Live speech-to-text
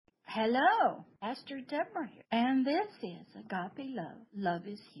Hello, Pastor Deborah here, and this is Agape Love. Love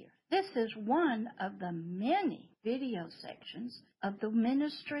is here. This is one of the many video sections of the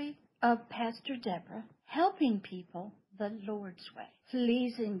ministry of Pastor Deborah, helping people the Lord's way.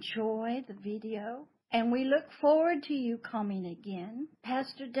 Please enjoy the video, and we look forward to you coming again.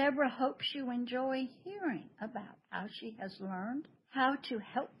 Pastor Deborah hopes you enjoy hearing about how she has learned how to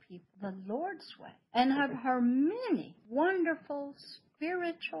help people the Lord's way, and of her many wonderful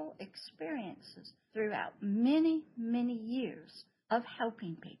spiritual experiences throughout many, many years of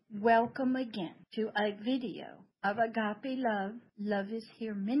helping people. Welcome again to a video of Agape Love, Love is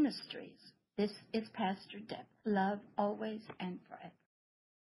Here Ministries. This is Pastor Deborah. Love always and forever.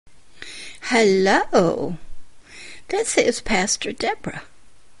 Hello, this is Pastor Deborah,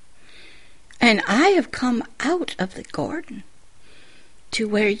 and I have come out of the garden to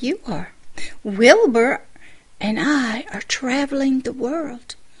where you are. Wilbur and I are traveling the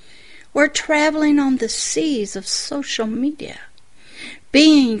world. We're traveling on the seas of social media,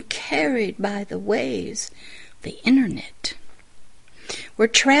 being carried by the waves of the internet. We're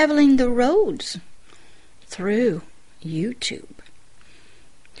traveling the roads through YouTube,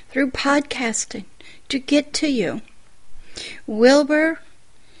 through podcasting to get to you. Wilbur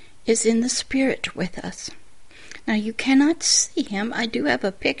is in the spirit with us. Now, you cannot see him. I do have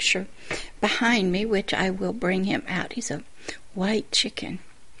a picture behind me, which I will bring him out. He's a white chicken.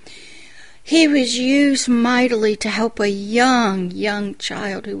 He was used mightily to help a young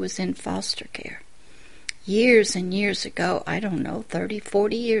child who was in foster care. Years and years ago, I don't know, 30,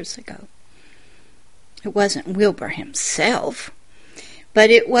 40 years ago. It wasn't Wilbur himself, but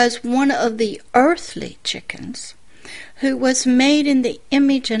it was one of the earthly chickens who was made in the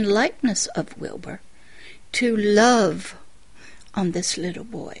image and likeness of Wilbur, to love on this little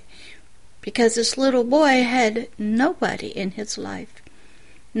boy, because this little boy had nobody in his life,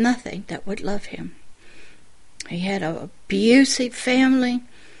 nothing that would love him. He had an abusive family,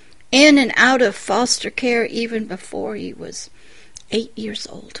 in and out of foster care even before he was 8 years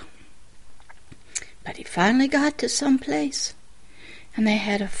old. But he finally got to some place, and they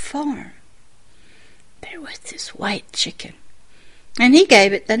had a farm. There was this white chicken, and he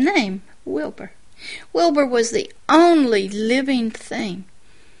gave it the name Wilbur. Wilbur was the only living thing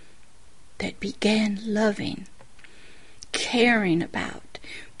that began loving, caring about,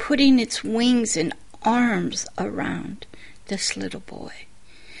 putting its wings and arms around this little boy.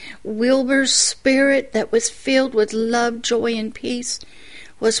 Wilbur's spirit that was filled with love, joy, and peace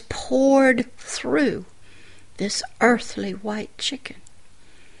was poured through this earthly white chicken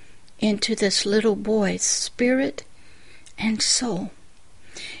into this little boy's spirit and soul.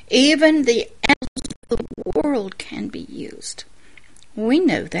 Even the world can be used. We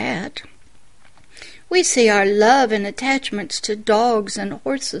know that. We see our love and attachments to dogs and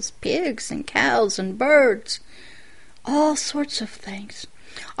horses, pigs and cows and birds, all sorts of things.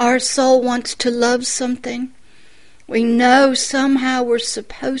 Our soul wants to love something. We know somehow we're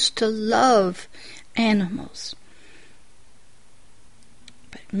supposed to love animals.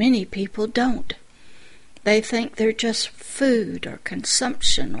 But many people don't. They think they're just food or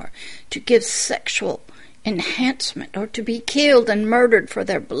consumption or to give sexual enhancement or to be killed and murdered for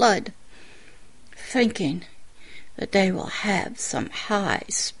their blood, thinking that they will have some high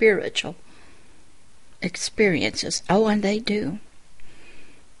spiritual experiences. Oh, and they do.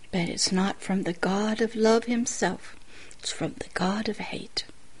 But it's not from the God of love himself. It's from the God of hate.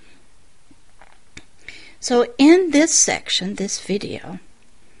 So in this section, this video,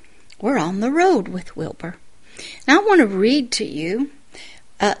 we're on the road with Wilbur. Now I want to read to you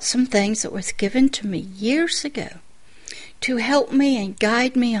some things that was given to me years ago to help me and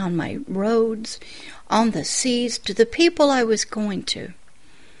guide me on my roads, on the seas, to the people I was going to.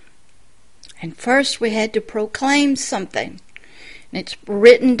 And first we had to proclaim something. And it's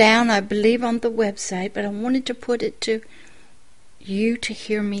written down, I believe, on the website, but I wanted to put it to you to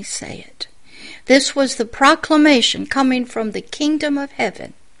hear me say it. This was the proclamation coming from the kingdom of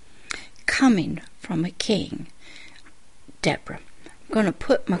heaven, coming from a king. Deborah. I'm going to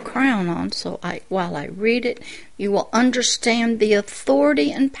put my crown on so while I read it, you will understand the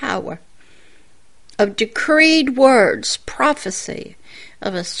authority and power of decreed words, prophecy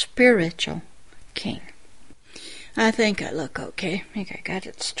of a spiritual king. I think I look okay. I think I got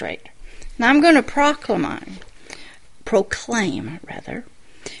it straight. Now I'm going to proclaim,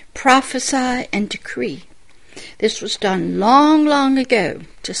 prophesy and decree. This was done long, long ago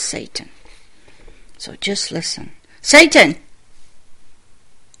to Satan. So just listen. Satan,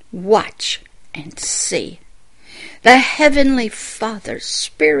 watch and see. The Heavenly Father's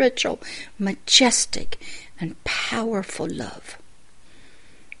spiritual, majestic, and powerful love.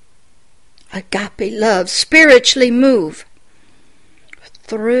 agape love spiritually move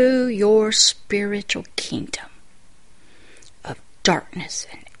through your spiritual kingdom of darkness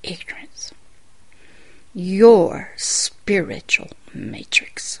and ignorance, your spiritual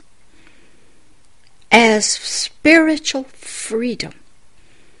matrix, as spiritual freedom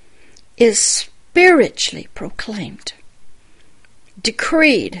is spiritually proclaimed,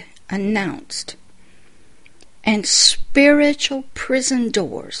 decreed, announced, and spiritual prison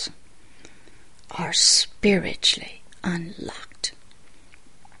doors are spiritually unlocked,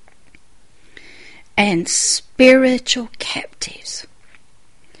 and spiritual captives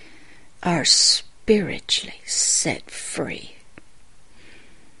are spiritually set free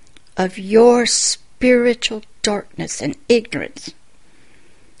of your spiritual darkness and ignorance,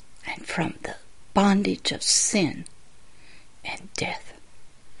 and from the bondage of sin and death.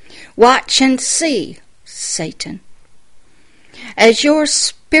 Watch and see, Satan, as your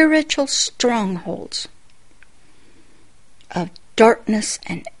spiritual strongholds of darkness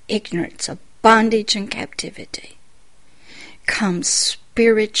and ignorance, of bondage and captivity, come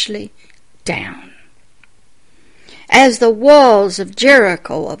spiritually down. As the walls of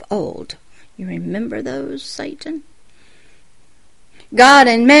Jericho of old. You remember those, Satan? God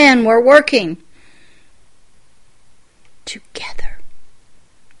and man were working together.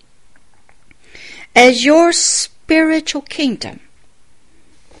 As your spiritual kingdom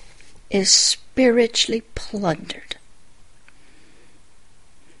is spiritually plundered,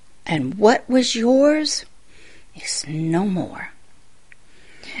 and what was yours is no more.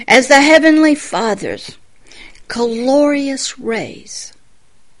 As the Heavenly Father's glorious rays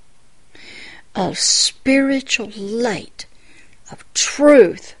of spiritual light, of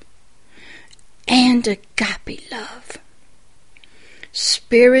truth and agape love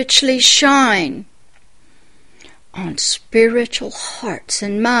spiritually shine on spiritual hearts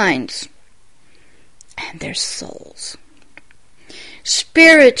and minds and their souls,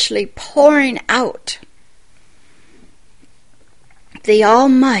 spiritually pouring out the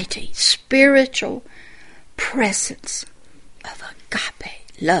almighty spiritual presence of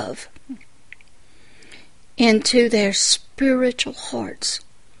agape love into their spiritual hearts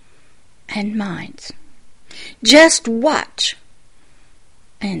and minds. Just watch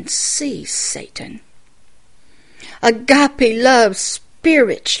and see, Satan. Agape love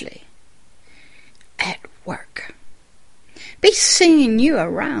spiritually at work. Be seeing you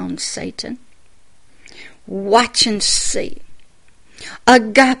around, Satan. Watch and see.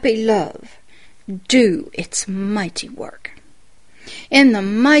 Agape love do its mighty work. In the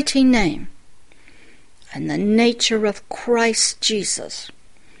mighty name and the nature of Christ Jesus,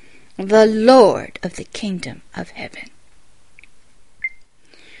 the Lord of the kingdom of heaven.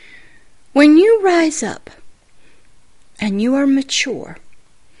 When you rise up and you are mature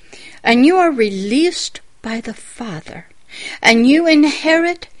and you are released by the Father and you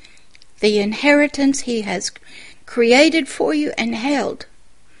inherit the inheritance He has created for you and held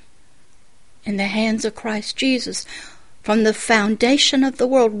in the hands of Christ Jesus from the foundation of the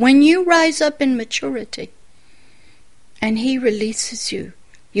world, when you rise up in maturity and He releases you,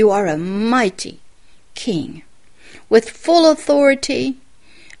 you are a mighty king with full authority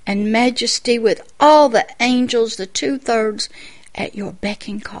and majesty, with all the angels, the 2/3, at your beck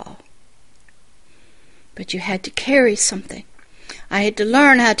and call. But you had to carry something. I had to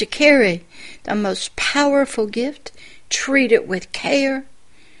learn how to carry the most powerful gift, treat it with care,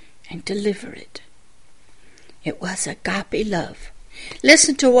 and deliver it. It was agape love.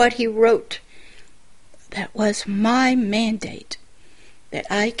 Listen to what he wrote. That was my mandate that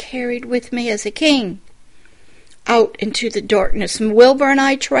I carried with me as a king out into the darkness. And Wilbur and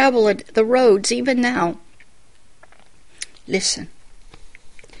I travel the roads even now. Listen.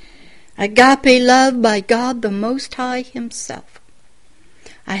 Agape love by God the Most High Himself.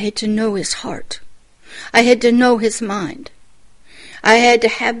 I had to know His heart. I had to know His mind. I had to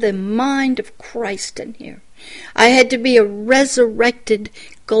have the mind of Christ in here. I had to be a resurrected,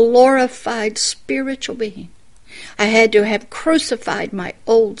 glorified spiritual being. I had to have crucified my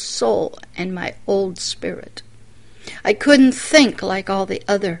old soul and my old spirit. I couldn't think like all the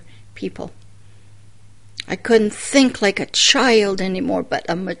other people. I couldn't think like a child anymore, but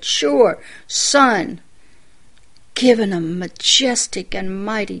a mature son, given a majestic and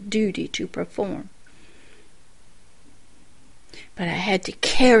mighty duty to perform. But I had to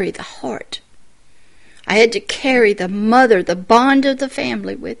carry the heart. I had to carry the mother, the bond of the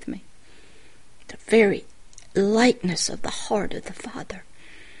family with me. The very likeness of the heart of the Father.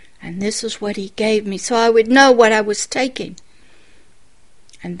 And this is what He gave me, so I would know what I was taking.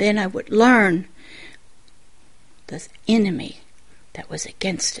 And then I would learn the enemy that was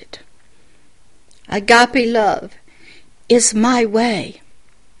against it. Agape love is my way.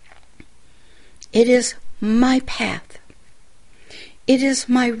 It is my path. It is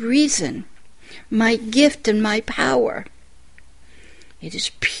my reason, my gift, and my power. It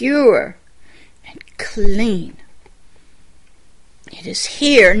is pure and clean. It is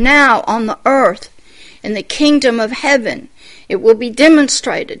here now on the earth in the kingdom of heaven. It will be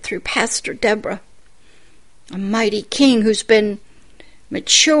demonstrated through Pastor Deborah, a mighty king who's been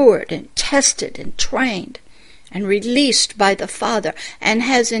matured and tested and trained and released by the Father and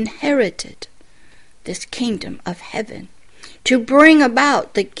has inherited this kingdom of heaven to bring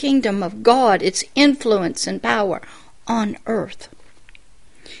about the kingdom of God, its influence and power on earth.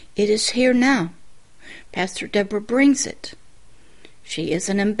 It is here now. Pastor Deborah brings it. She is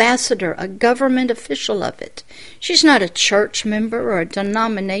an ambassador, a government official of it. She's not a church member or a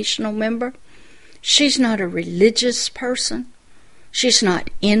denominational member. She's not a religious person. She's not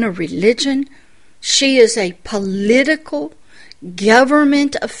in a religion. She is a political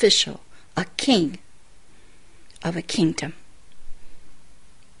government official, a king of a kingdom.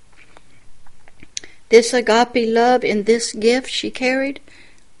 This agape love in this gift she carried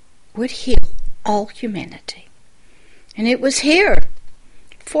would heal all humanity. And it was here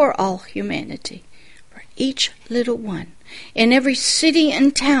for all humanity, for each little one. In every city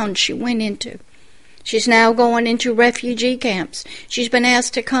and town she went into. She's now going into refugee camps. She's been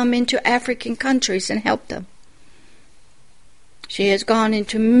asked to come into African countries and help them. She has gone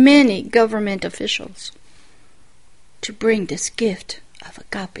into many government officials to bring this gift of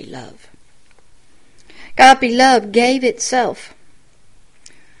agape love. Agape love gave itself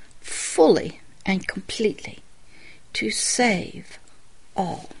fully and completely to save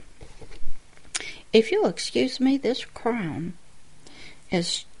all. If you'll excuse me, this crown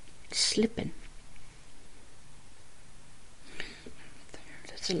is slipping.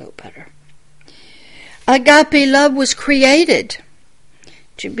 That's a little better. Agape love was created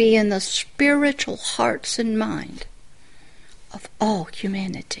to be in the spiritual hearts and mind of all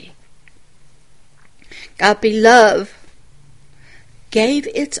humanity. Agape love gave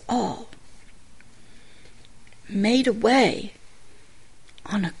its all, made a way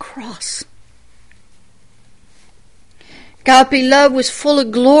on a cross. Agape love was full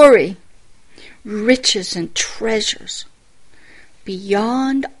of glory, riches, and treasures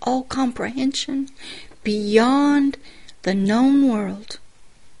beyond all comprehension, beyond the known world,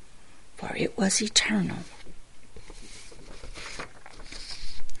 for it was eternal.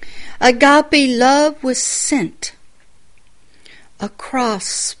 Agape love was sent across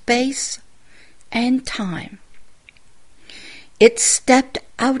space and time. It stepped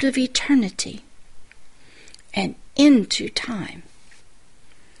out of eternity and into time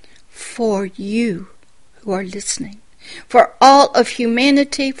for you who are listening, for all of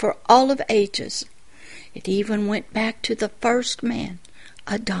humanity, for all of ages. It even went back to the first man,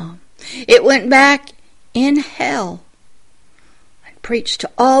 Adam. It went back in hell and preached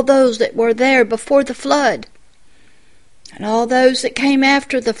to all those that were there before the flood and all those that came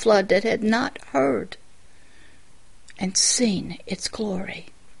after the flood that had not heard and seen its glory.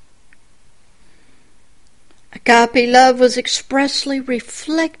 Agape love was expressly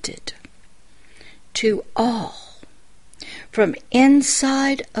reflected to all from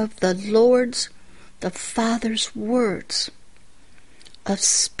inside of the Lord's, the Father's words of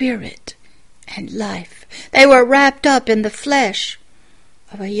spirit and life. They were wrapped up in the flesh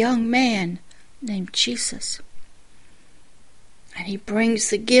of a young man named Jesus. And he brings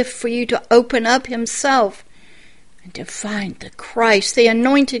the gift for you to open up himself and to find the Christ, the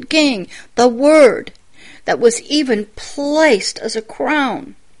anointed King, the Word that was even placed as a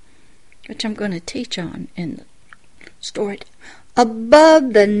crown, which I'm going to teach on in the story,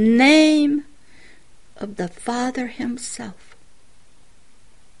 above the name of the Father himself.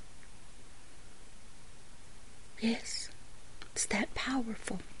 Yes, it's that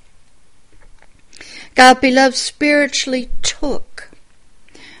powerful. Agape love spiritually took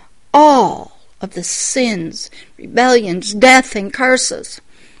all of the sins, rebellions, death, and curses.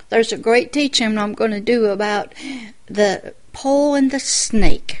 There's a great teaching I'm going to do about the pole and the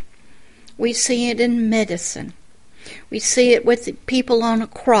snake. We see it in medicine. We see it with the people on a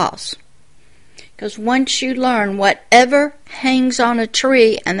cross. Because once you learn whatever hangs on a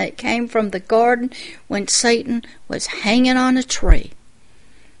tree, and that came from the garden when Satan was hanging on a tree,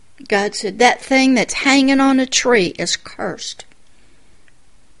 God said that thing that's hanging on a tree is cursed.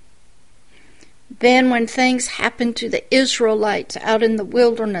 Then when things happened to the Israelites out in the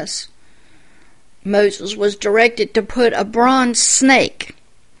wilderness, Moses was directed to put a bronze snake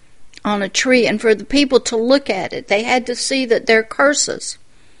on a tree, and for the people to look at it, they had to see that their curses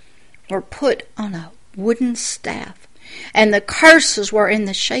were put on a wooden staff, and the curses were in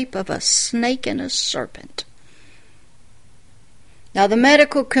the shape of a snake and a serpent. Now the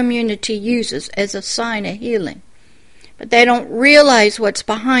medical community uses as a sign of healing, but they don't realize what's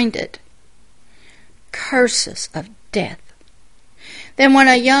behind it. Curses of death. Then when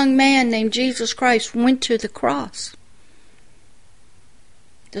a young man named Jesus Christ went to the cross,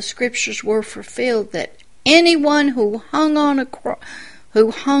 the scriptures were fulfilled that anyone who hung on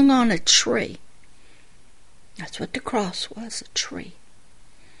a tree, that's what the cross was, a tree,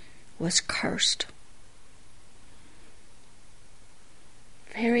 was cursed.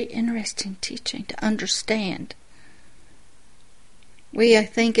 Very interesting teaching to understand. I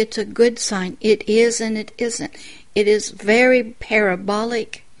think it's a good sign. It is and it isn't. It is very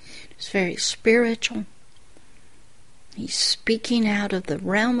parabolic. It's very spiritual. He's speaking out of the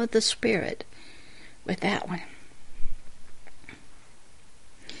realm of the Spirit with that one.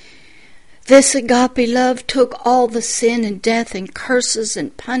 This agape love took all the sin and death and curses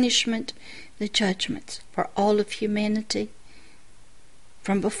and punishment, the judgments for all of humanity,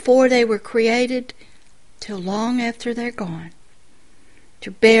 from before they were created till long after they're gone,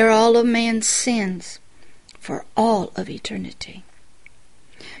 to bear all of man's sins for all of eternity.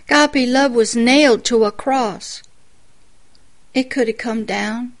 Agape love was nailed to a cross. It could have come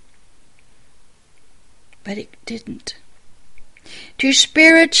down, but it didn't. To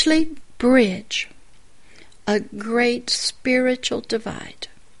spiritually bridge a great spiritual divide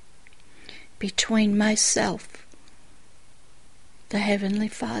between myself, the Heavenly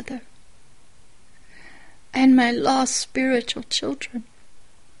Father, and my lost spiritual children.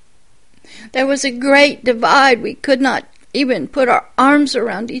 There was a great divide. We could not even put our arms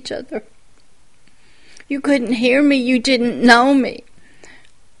around each other. You couldn't hear me. You didn't know me.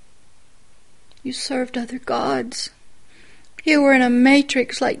 You served other gods. You were in a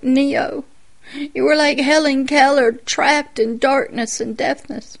matrix like Neo. You were like Helen Keller, trapped in darkness and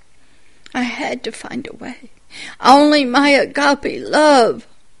deafness. I had to find a way. Only my agape love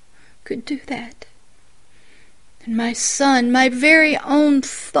could do that. And my son, my very own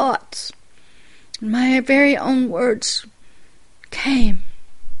thoughts, my very own words came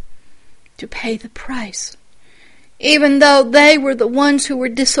to pay the price, even though they were the ones who were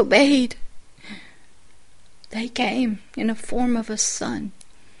disobeyed. They came in a form of a son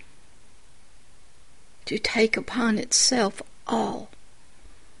to take upon itself all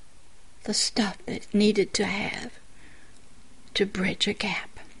the stuff that it needed to have to bridge a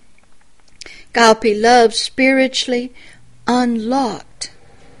gap. Agape love spiritually unlocked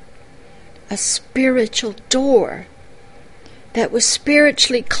a spiritual door that was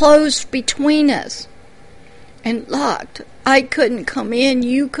spiritually closed between us and locked. I couldn't come in,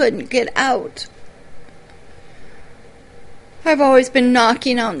 you couldn't get out. I've always been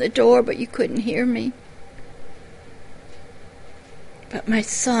knocking on the door, but you couldn't hear me. But my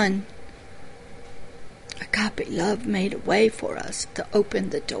son, agape love, made a way for us to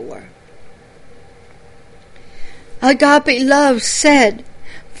open the door. Agape love said,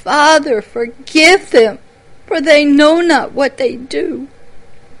 Father, forgive them, for they know not what they do.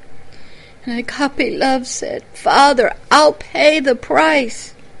 And agape love said, Father, I'll pay the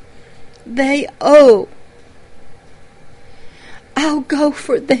price they owe. I'll go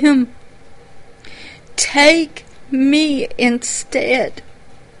for them. Take me instead.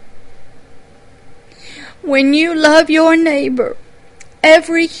 When you love your neighbor,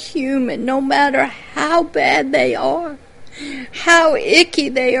 every human, no matter how bad they are, how icky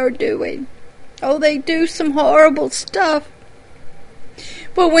they are doing, oh, they do some horrible stuff.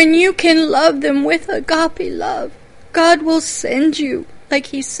 But when you can love them with agape love, God will send you like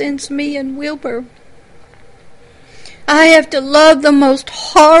He sends me and Wilbur. I have to love the most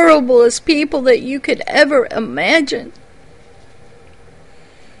horriblest people that you could ever imagine.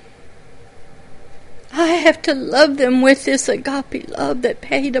 I have to love them with this agape love that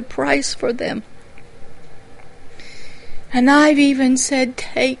paid a price for them. And I've even said,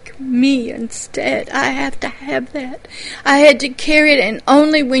 take me instead. I have to have that. I had to carry it, and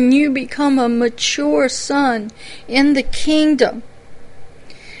only when you become a mature son in the kingdom,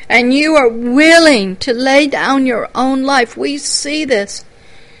 and you are willing to lay down your own life. We see this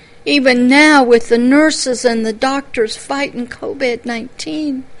even now with the nurses and the doctors fighting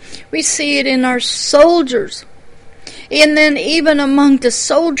COVID-19. We see it in our soldiers. And then even among the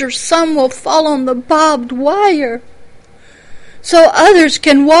soldiers, some will fall on the barbed wire so others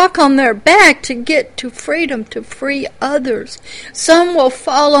can walk on their back to get to freedom, to free others. Some will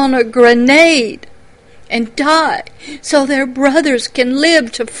fall on a grenade and die so their brothers can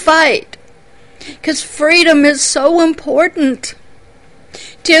live to fight. Because freedom is so important.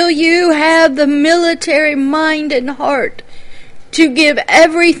 till you have the military mind and heart to give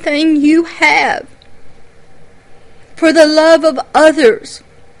everything you have for the love of others,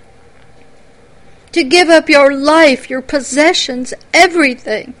 to give up your life, your possessions,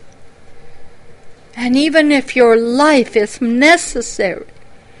 everything. And even if your life is necessary,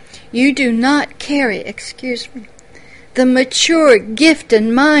 you do not carry, the mature gift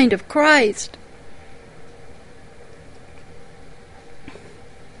and mind of Christ.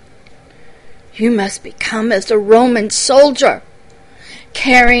 You must become as a Roman soldier,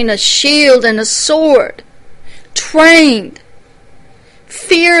 carrying a shield and a sword, trained,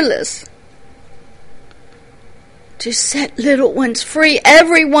 fearless, to set little ones free.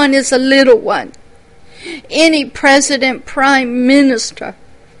 Everyone is a little one. Any president, prime minister,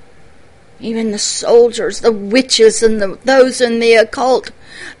 even the soldiers, the witches, and those in the occult,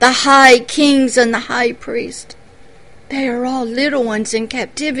 the high kings and the high priest, they are all little ones in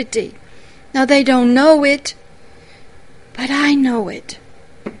captivity. Now they don't know it, but I know it.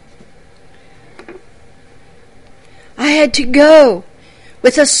 I had to go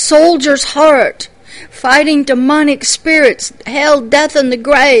with a soldier's heart, fighting demonic spirits, hell, death, and the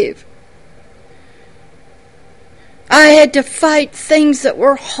grave. I had to fight things that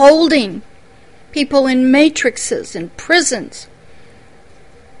were holding people in matrices and prisons.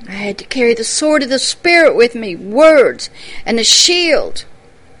 I had to carry the sword of the Spirit with me, words, and a shield.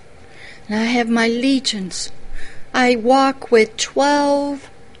 And I have my legions. I walk with 13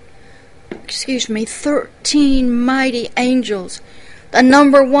 mighty angels. The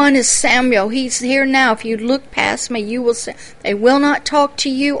number one is Samuel. He's here now. If you look past me, you will see. They will not talk to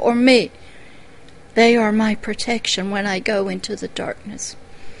you or me. They are my protection when I go into the darkness.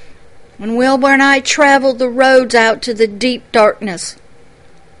 When Wilbur and I traveled the roads out to the deep darkness,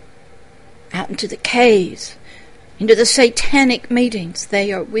 out into the caves, into the satanic meetings,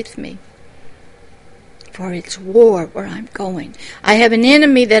 they are with me. For it's war where I'm going. I have an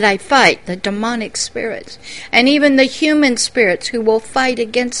enemy that I fight, the demonic spirits, and even the human spirits who will fight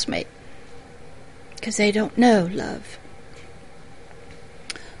against me, because they don't know love.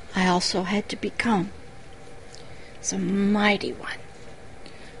 I also had to become the mighty one,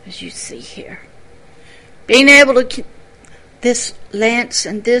 as you see here. Being able to keep this lance,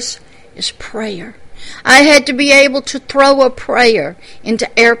 and this is prayer. I had to be able to throw a prayer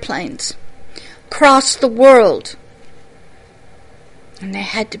into airplanes, across the world, and they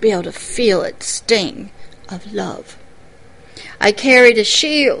had to be able to feel its sting of love. I carried a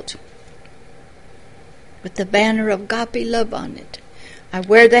shield with the banner of agape love on it. I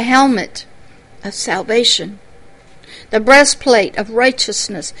wear the helmet of salvation, the breastplate of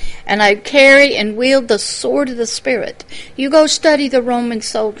righteousness, and I carry and wield the sword of the Spirit. You go study the Roman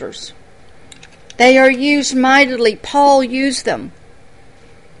soldiers. They are used mightily. Paul used them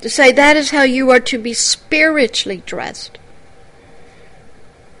to say that is how you are to be spiritually dressed.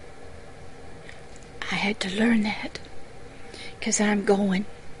 I had to learn that because I'm going.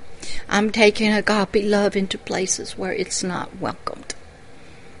 I'm taking agape love into places where it's not welcomed.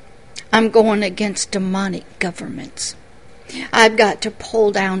 I'm going against demonic governments. I've got to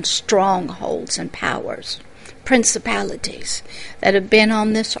pull down strongholds and powers, principalities that have been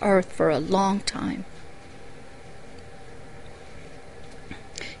on this earth for a long time.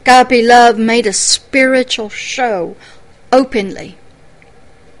 Agape love made a spiritual show openly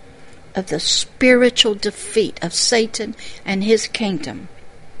of the spiritual defeat of Satan and his kingdom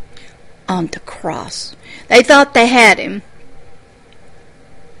on the cross. They thought they had him.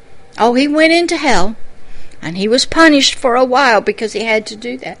 Oh, he went into hell, and he was punished for a while because he had to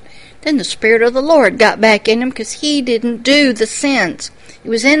do that. Then the Spirit of the Lord got back in him because he didn't do the sins. He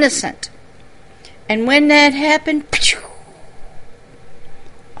was innocent. And when that happened,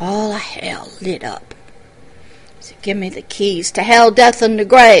 all of hell lit up. He said, give me the keys to hell, death, and the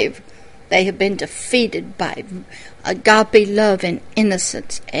grave. They have been defeated by agape love and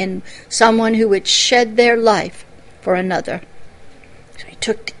innocence and someone who would shed their life for another. So he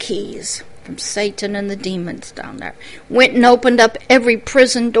took the keys from Satan and the demons down there, went and opened up every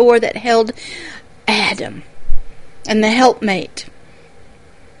prison door that held Adam and the helpmate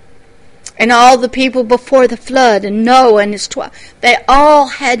and all the people before the flood, and Noah and his 12. They all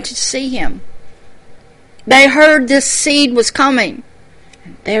had to see him. They heard this seed was coming,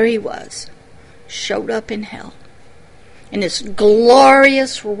 and there he was, showed up in hell in his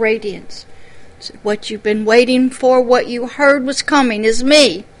glorious radiance. Said, what you've been waiting for, what you heard was coming, is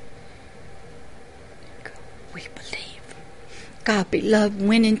me. We believe. Agape love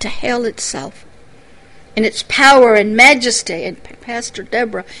went into hell itself in its power and majesty, and Pastor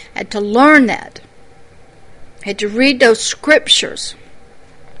Deborah had to learn that. Had to read those scriptures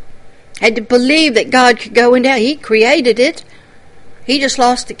had to believe that God could go into hell. He created it. He just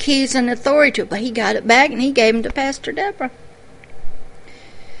lost the keys and authority to it, but he got it back and he gave them to Pastor Deborah.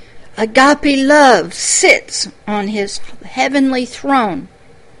 Agape love sits on his heavenly throne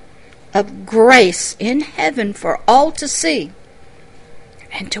of grace in heaven for all to see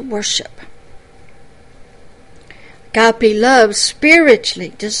and to worship. Agape love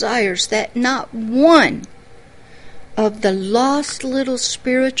spiritually desires that not one of the lost little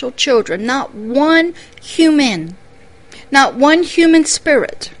spiritual children, not one human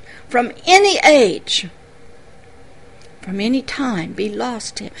spirit from any age, from any time, be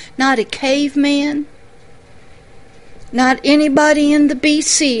lost to him. Not a caveman, not anybody in the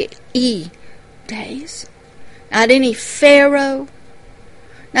BCE days, not any Pharaoh,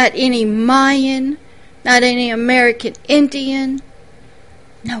 not any Mayan, not any American Indian.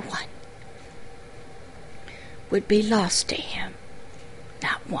 No one would be lost to him.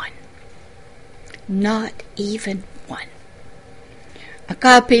 Not one. Not even one.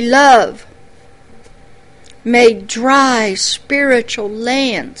 Agape love made dry spiritual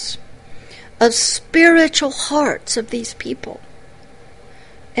lands of spiritual hearts of these people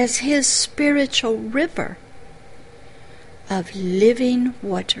as his spiritual river of living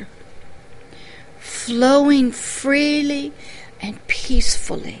water, flowing freely and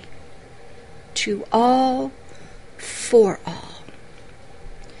peacefully to all, for all,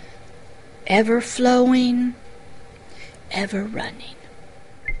 ever flowing, ever running.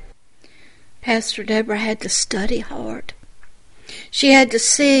 Pastor Deborah had to study hard. She had to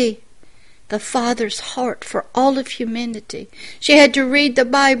see the Father's heart for all of humanity. She had to read the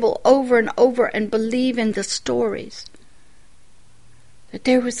Bible over and over and believe in the stories. That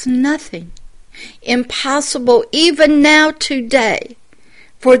there was nothing impossible even now today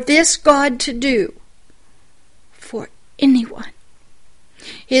for this God to do for anyone.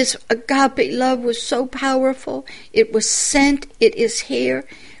 His agape love was so powerful. It was sent. It is here.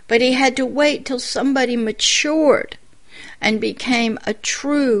 But he had to wait till somebody matured and became a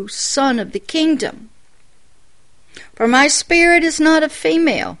true son of the kingdom. For my spirit is not a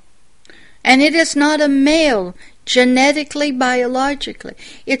female, and it is not a male genetically, biologically.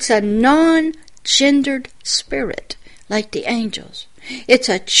 It's a non-gendered spirit, like the angels. It's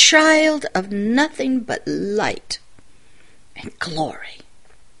a child of nothing but light and glory.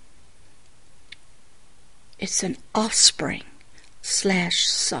 It's an offspring /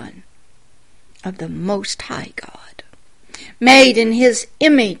 son of the Most High God, made in his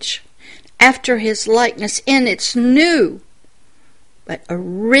image, after his likeness, in its new but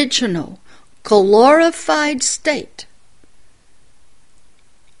original glorified state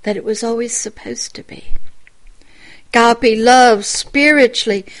that it was always supposed to be. Agape love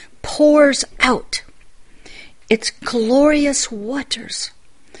spiritually pours out its glorious waters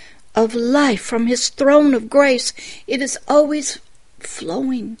of life from his throne of grace. It is always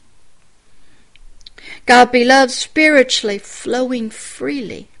flowing. Agape love spiritually flowing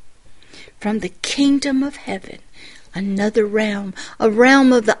freely from the kingdom of heaven, another realm, a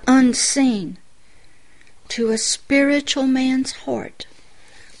realm of the unseen, to a spiritual man's heart,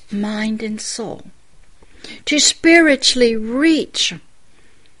 mind, and soul, to spiritually reach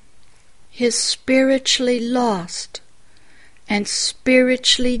his spiritually lost and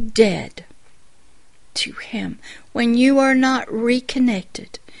spiritually dead to him. When you are not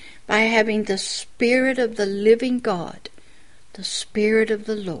reconnected by having the Spirit of the living God, the Spirit of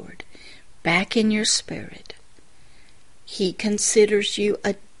the Lord, back in your spirit, he considers you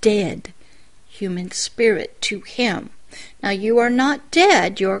a dead human spirit to him. Now, you are not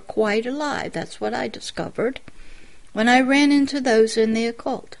dead, you are quite alive. That's what I discovered when I ran into those in the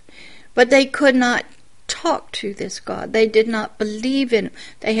occult. But they could not talk to this God. They did not believe in him.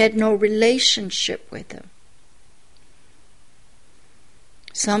 They had no relationship with him.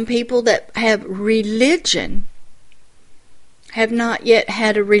 Some people that have religion have not yet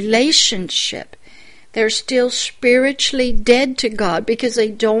had a relationship. They're still spiritually dead to God because they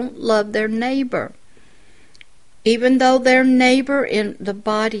don't love their neighbor. Even though their neighbor in the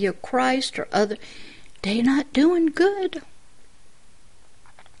body of Christ or other, they're not doing good.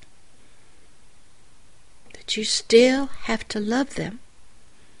 But you still have to love them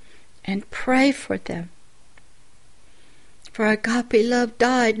and pray for them. For agape love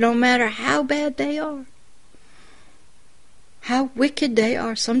died no matter how bad they are, how wicked they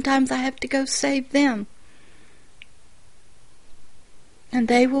are. Sometimes I have to go save them. And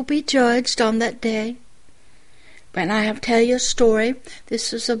they will be judged on that day. But I have to tell you a story.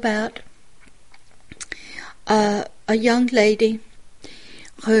 This is about a young lady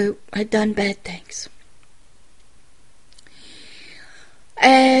who had done bad things.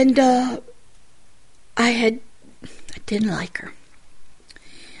 And I didn't like her.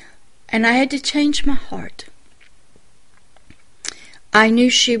 And I had to change my heart. I knew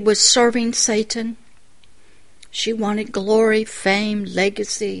she was serving Satan. She wanted glory, fame,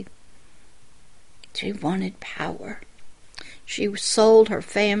 legacy. She wanted power. She sold her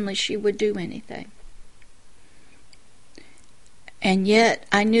family. She would do anything. And yet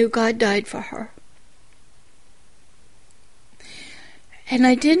I knew God died for her. And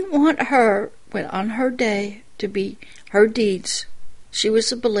I didn't want her, when on her day, to be her deeds. She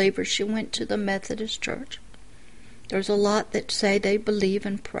was a believer. She went to the Methodist Church. There's a lot that say they believe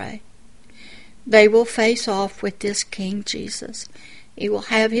and pray. They will face off with this King Jesus. He will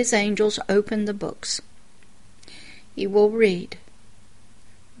have his angels open the books. He will read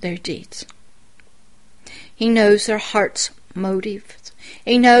their deeds. He knows their heart's motives.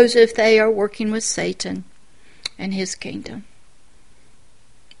 He knows if they are working with Satan and his kingdom.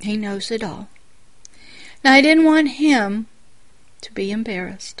 He knows it all. Now, I didn't want him to be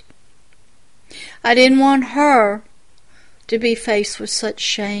embarrassed. I didn't want her to be faced with such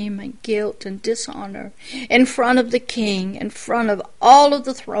shame and guilt and dishonor in front of the king, in front of all of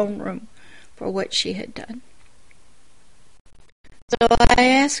the throne room for what she had done. So I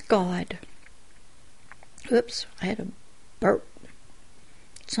asked God. Oops, I had a burp.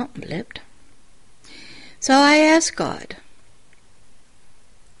 Something blipped. So I asked God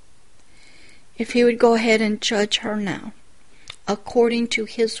if he would go ahead and judge her now, according to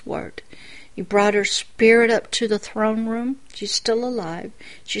his word. He brought her spirit up to the throne room. She's still alive.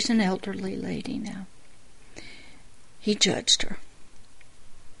 She's an elderly lady now. He judged her,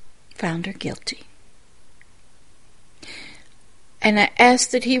 found her guilty. And I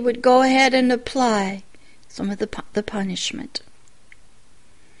asked that he would go ahead and apply some of the punishment.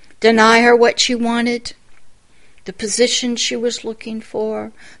 Deny her what she wanted, the position she was looking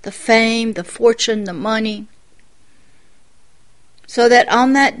for, the fame, the fortune, the money, so that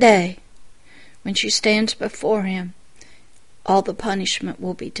on that day, when she stands before him, all the punishment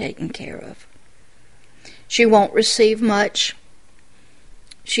will be taken care of. She won't receive much.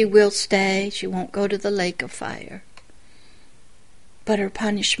 She will stay. She won't go to the lake of fire. But her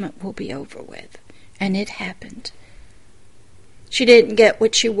punishment will be over with. And it happened. She didn't get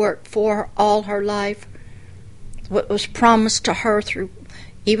what she worked for all her life. What was promised to her through,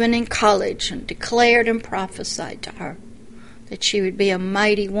 even in college, and declared and prophesied to her, that she would be a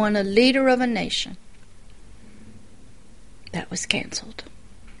mighty one, a leader of a nation. That was canceled.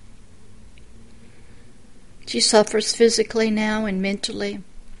 She suffers physically now and mentally.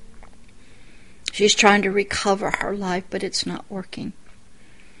 She's trying to recover her life, but it's not working.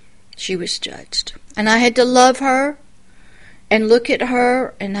 She was judged. And I had to love her and look at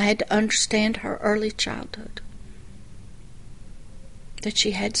her, and I had to understand her early childhood, that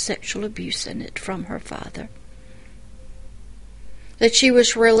she had sexual abuse in it from her father. That she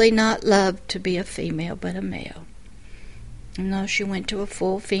was really not loved to be a female, but a male. And though she went to a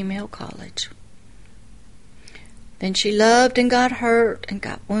full female college. Then she loved and got hurt and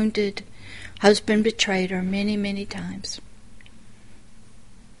got wounded. Husband betrayed her many, many times.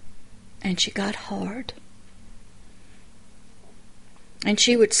 And she got hard. And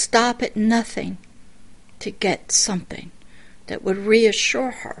she would stop at nothing to get something that would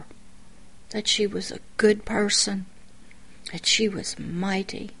reassure her that she was a good person, that she was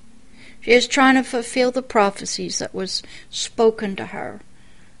mighty. She was trying to fulfill the prophecies that was spoken to her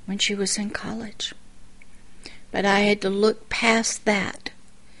when she was in college. But I had to look past that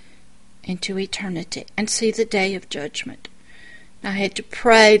into eternity and see the day of judgment. I had to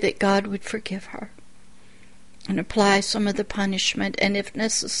pray that God would forgive her and apply some of the punishment, and if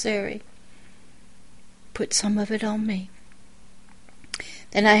necessary, put some of it on me.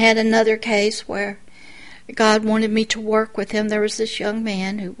 Then I had another case where God wanted me to work with him. There was this young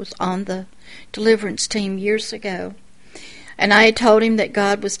man who was on the deliverance team years ago. And I had told him that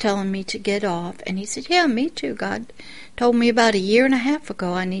God was telling me to get off. And he said, yeah, me too. God told me about 1.5 years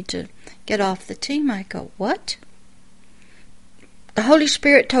ago I need to get off the team. I go, what? The Holy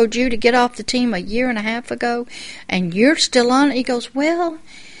Spirit told you to get off the team 1.5 years ago, and you're still on it? He goes, well,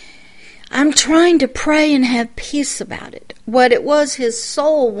 I'm trying to pray and have peace about it. What it was, his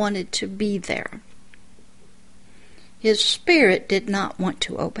soul wanted to be there. His spirit did not want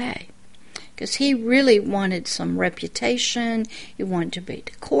to obey, because he really wanted some reputation. He wanted to be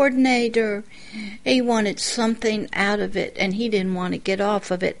the coordinator. He wanted something out of it, and he didn't want to get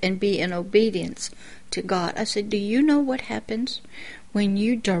off of it and be in obedience to God. I said, do you know what happens when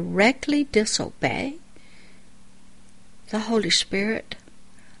you directly disobey the Holy Spirit?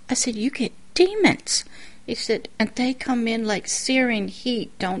 I said, you get demons. He said, and they come in like searing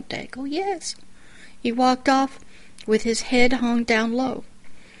heat, don't they? I go, yes. He walked off with his head hung down low.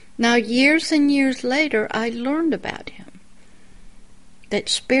 Now, years and years later, I learned about him. That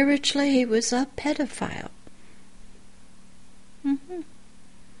spiritually he was a pedophile.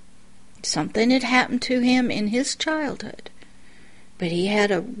 Something had happened to him in his childhood. But he had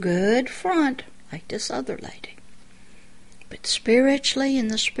a good front, like this other lady. But spiritually, in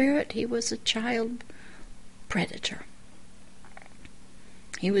the spirit, he was a child predator.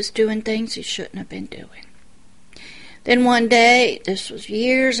 He was doing things he shouldn't have been doing. Then one day, this was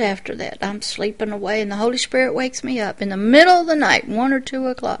years after that, I'm sleeping away, and the Holy Spirit wakes me up in the middle of the night, 1 or 2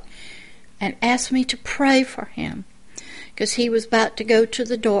 o'clock, and asks me to pray for him, because he was about to go to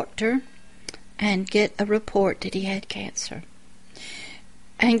the doctor and get a report that he had cancer.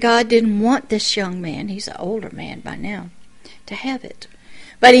 And God didn't want this young man, he's an older man by now, to have it.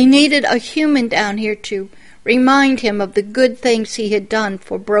 But he needed a human down here to remind him of the good things he had done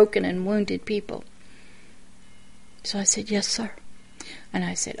for broken and wounded people. So I said, yes, sir. And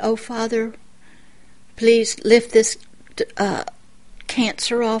I said, oh, Father, please lift this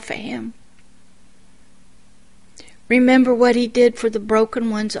cancer off of him. Remember what he did for the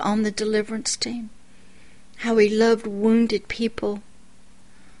broken ones on the deliverance team. How he loved wounded people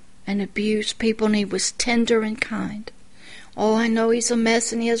and abused people, and he was tender and kind. Oh, I know he's a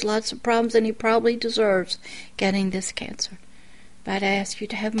mess and he has lots of problems, and he probably deserves getting this cancer. But I ask you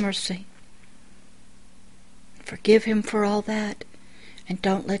to have mercy. Forgive him for all that, and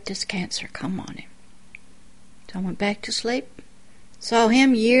don't let this cancer come on him. So I went back to sleep. Saw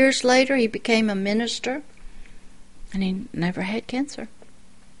him years later. He became a minister, and he never had cancer.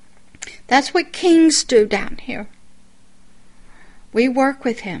 That's what kings do down here. We work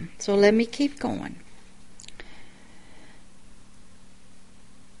with him. So let me keep going.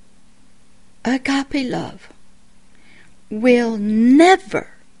 Agape love will never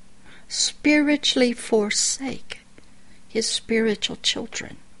spiritually forsake his spiritual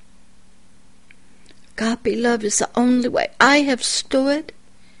children. Agape love is the only way. I have stood.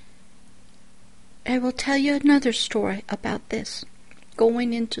 I will tell you another story about this.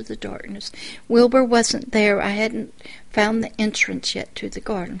 Going into the darkness. Wilbur wasn't there. I hadn't found the entrance yet to the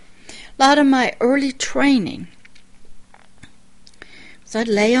garden. A lot of my early training was I'd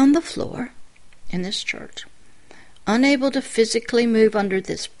lay on the floor in this church, unable to physically move under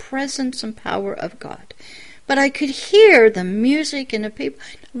this presence and power of God. But I could hear the music and the people.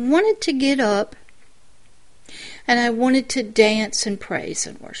 I wanted to get up, and I wanted to dance and praise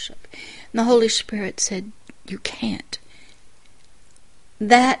and worship. And the Holy Spirit said, you can't.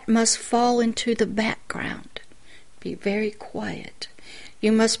 That must fall into the background. Be very quiet.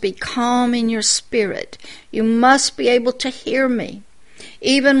 You must be calm in your spirit. You must be able to hear me.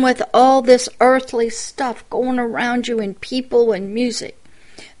 Even with all this earthly stuff going around you and people and music,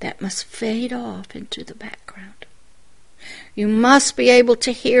 that must fade off into the background. You must be able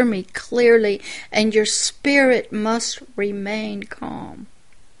to hear me clearly, and your spirit must remain calm.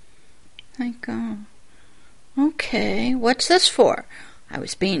 Thank God. Okay, what's this for? I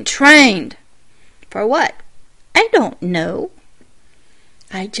was being trained. For what? I don't know.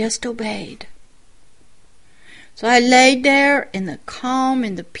 I just obeyed. So I laid there in the calm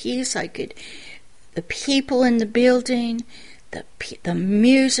and the peace. I could, the people in the building, the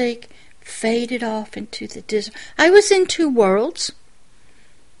music faded off into the dismal. I was in 2 worlds,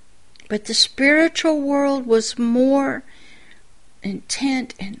 but the spiritual world was more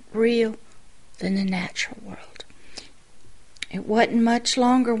intent and real than the natural world. It wasn't much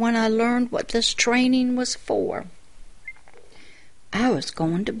longer when I learned what this training was for. I was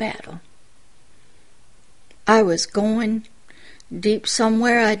going to battle. I was going deep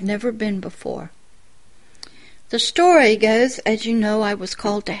somewhere I'd never been before. The story goes, as you know, I was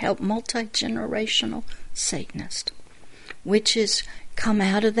called to help multi-generational Satanists, witches come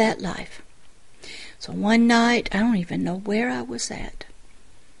out of that life. So one night, I don't even know where I was at.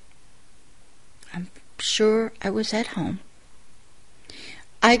 I'm sure I was at home.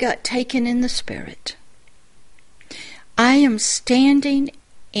 I got taken in the spirit. I am standing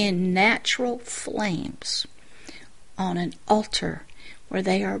in natural flames on an altar where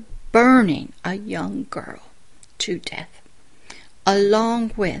they are burning a young girl to death,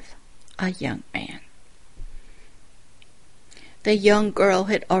 along with a young man. The young girl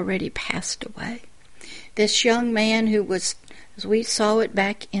had already passed away. This young man, who was, as we saw it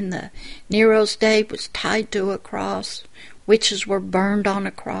back in the Nero's day, was tied to a cross. Witches were burned on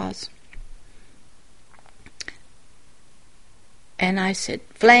a cross. And I said,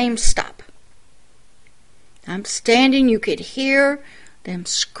 flames, stop. I'm standing, you could hear them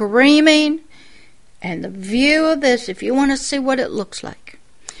screaming. And the view of this, if you want to see what it looks like,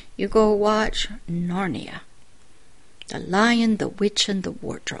 you go watch Narnia, The Lion, the Witch, and the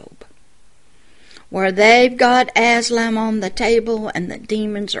Wardrobe, where they've got Aslan on the table and the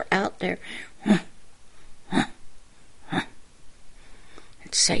demons are out there. And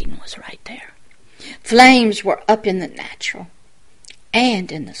Satan was right there. Flames were up in the natural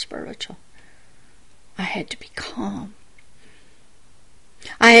and in the spiritual. I had to be calm.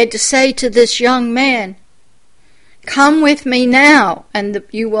 I had to say to this young man, come with me now, and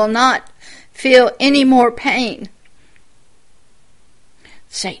you will not feel any more pain.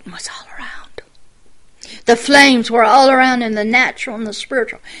 Satan was all around. The flames were all around in the natural and the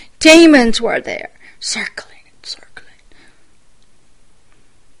spiritual. Demons were there, circling and circling.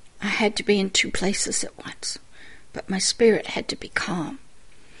 I had to be in two places at once, but my spirit had to be calm.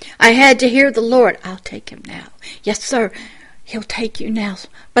 I had to hear the Lord. I'll take him now. Yes, sir. He'll take you now.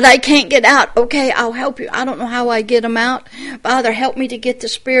 But I can't get out. Okay, I'll help you. I don't know how I get him out. Father, help me to get the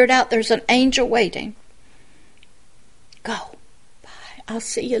spirit out. There's an angel waiting. Go. Bye. I'll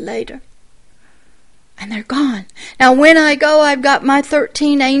see you later. And they're gone. Now when I go, I've got my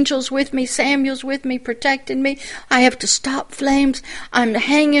 13 angels with me. Samuel's with me, protecting me. I have to stop flames. I'm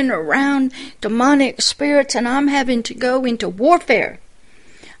hanging around demonic spirits, and I'm having to go into warfare.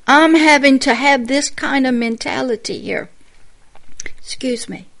 I'm having to have this kind of mentality here. Excuse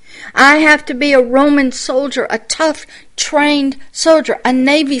me. I have to be a Roman soldier, a tough, trained soldier, a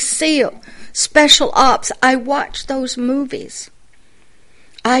Navy SEAL, special ops. I watch those movies.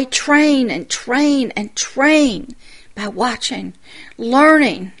 I train and train and train by watching,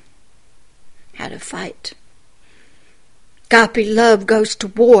 learning how to fight. Agape love goes to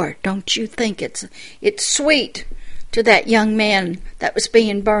war. Don't you think it's sweet to that young man that was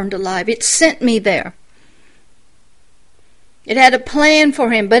being burned alive? It sent me there. It had a plan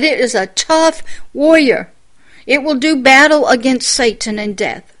for him, but it is a tough warrior. It will do battle against Satan and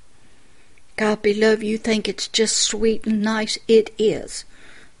death. Agape love, you think it's just sweet and nice? It is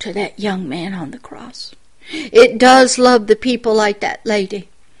to that young man on the cross. It does love the people like that lady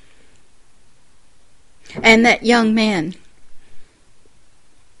and that young man.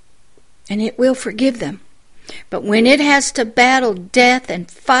 And it will forgive them. But when it has to battle death and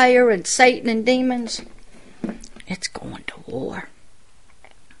fire and Satan and demons, it's going to war.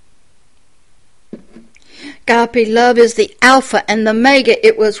 Agape love is the Alpha and the Omega.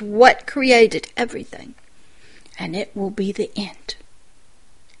 It was what created everything. And it will be the end.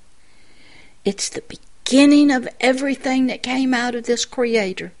 It's the beginning of everything that came out of this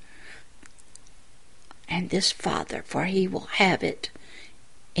Creator and this Father, for He will have it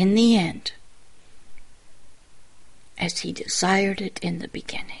in the end as He desired it in the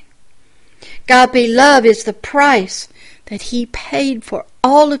beginning. Agape love is the price that He paid for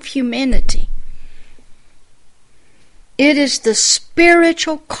all of humanity. It is the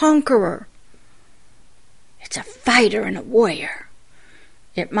spiritual conqueror. It's a fighter and a warrior.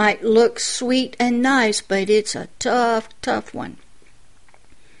 It might look sweet and nice, but it's a tough, tough one.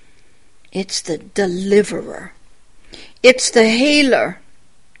 It's the deliverer. It's the healer.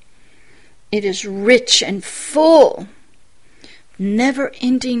 It is rich and full,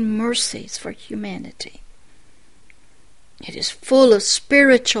 never-ending mercies for humanity. It is full of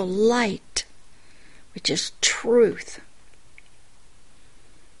spiritual light, which is truth.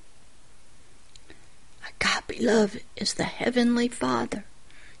 Agape love is the Heavenly Father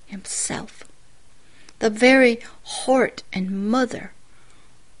Himself, the very heart and mother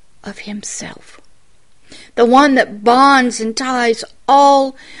of Himself, the one that bonds and ties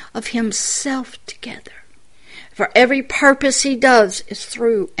all of Himself together. For every purpose He does is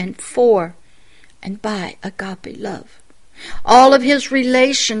through and for and by agape love. All of His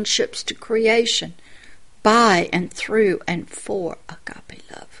relationships to creation by and through and for agape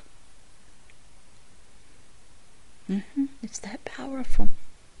love. It's that powerful.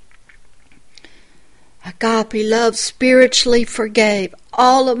 Agape love spiritually forgave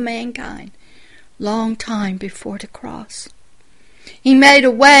all of mankind long time before the cross. He made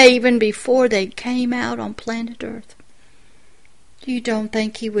a way even before they came out on planet Earth. You don't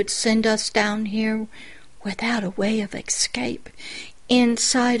think He would send us down here without a way of escape?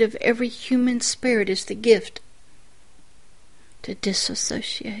 Inside of every human spirit is the gift to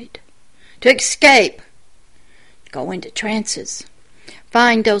disassociate, to escape, go into trances,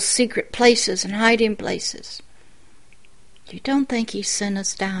 find those secret places and hiding places. You don't think He sent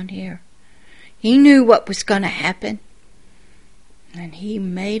us down here? He knew what was going to happen. And He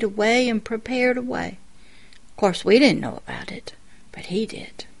made a way and prepared a way. Of course, we didn't know about it, but He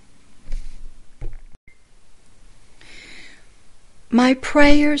did. my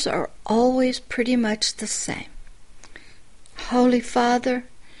prayers are always pretty much the same. Holy Father,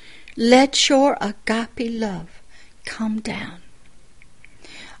 let your agape love come down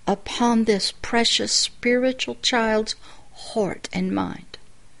upon this precious spiritual child's heart and mind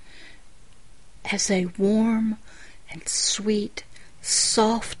as a warm and sweet,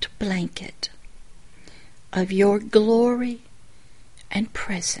 soft blanket of your glory and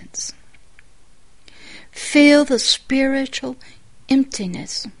presence. Fill the spiritual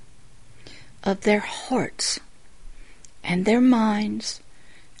emptiness of their hearts and their minds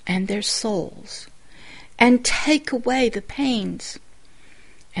and their souls, and take away the pains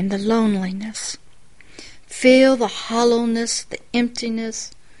and the loneliness. Fill the hollowness, the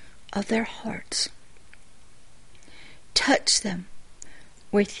emptiness of their hearts. Touch them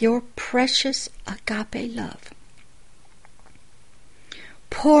with your precious agape love.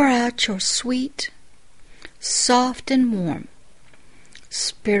 Pour out your sweet, soft and warm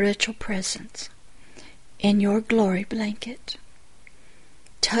spiritual presence in your glory blanket.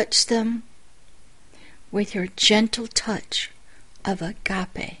 Touch them with your gentle touch of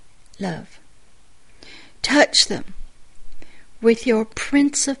agape love. Touch them with your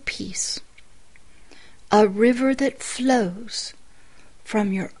Prince of Peace, a river that flows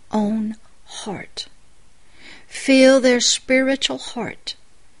from your own heart. Fill their spiritual heart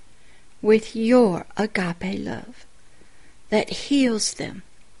with your agape love that heals them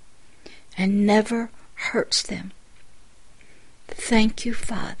and never hurts them. Thank you,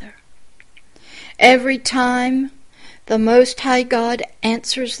 Father. Every time the Most High God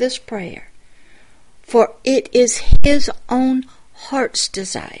answers this prayer, for it is His own heart's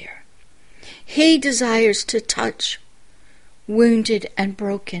desire. He desires to touch wounded and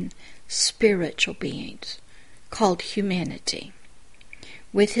broken spiritual beings called humanity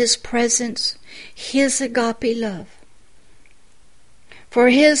with His presence, His agape love. For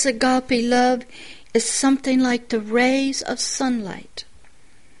His agape love is something like the rays of sunlight.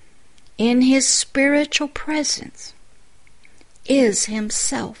 In His spiritual presence is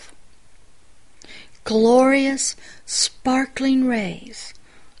Himself. Glorious, sparkling rays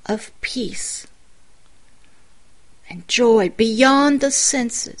of peace and joy beyond the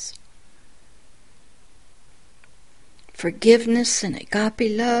senses. Forgiveness and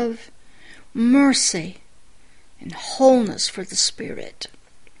agape love, mercy and wholeness for the spirit,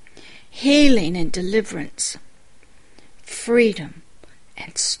 healing and deliverance, freedom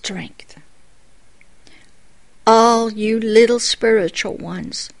and strength. All you little spiritual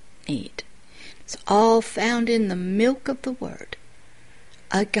ones need. It's all found in the milk of the Word,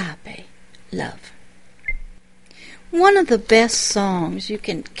 agape love. One of the best songs, you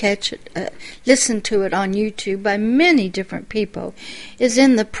can catch it, listen to it on YouTube by many different people, is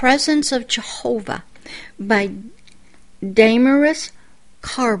In the Presence of Jehovah by Damaris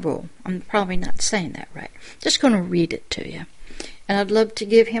Carbo. I'm probably not saying that right. Just going to read it to you. And I'd love to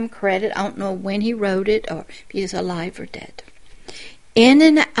give him credit. I don't know when he wrote it or if he's alive or dead. In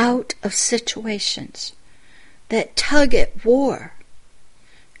and out of situations that tug at war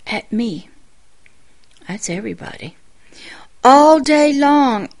at me. That's everybody. All day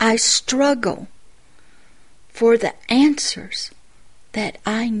long I struggle for the answers that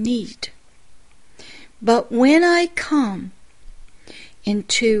I need. But when I come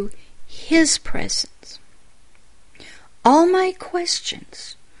into His presence, all my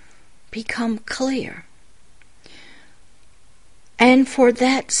questions become clear. And for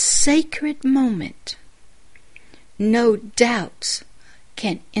that sacred moment, no doubts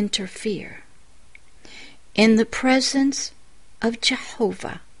can interfere. In the presence of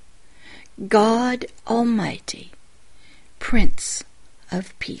Jehovah, God Almighty, Prince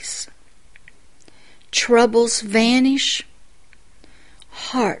of Peace, troubles vanish,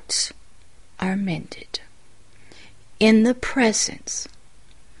 hearts are mended. In the presence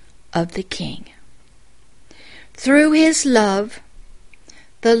of the King. Through His love,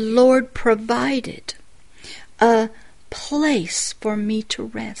 the Lord provided a place for me to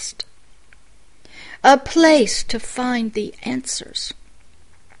rest, a place to find the answers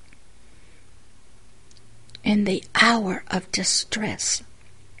in the hour of distress.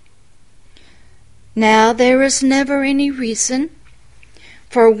 Now there is never any reason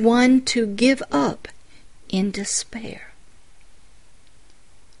for one to give up in despair.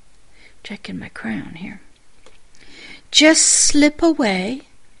 Checking my crown here. Just slip away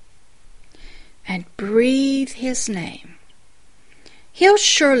and breathe His name. He'll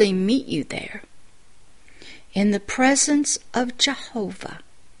surely meet you there. In the presence of Jehovah,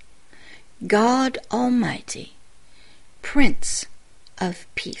 God Almighty, Prince of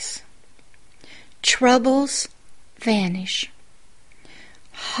Peace. Troubles vanish,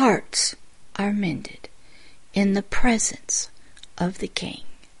 hearts are mended in the presence of the King.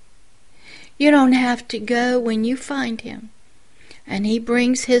 You don't have to go when you find him and he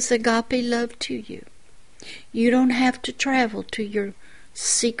brings his agape love to you. You don't have to travel to your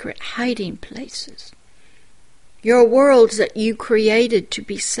secret hiding places, your worlds that you created to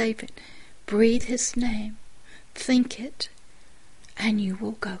be safe in. Breathe his name, think it, and you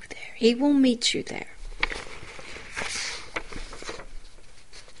will go there. He will meet you there.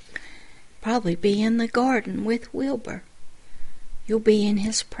 Probably be in the garden with Wilbur. You'll be in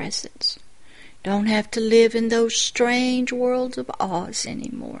his presence. Don't have to live in those strange worlds of Oz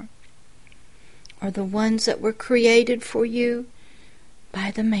anymore, or the ones that were created for you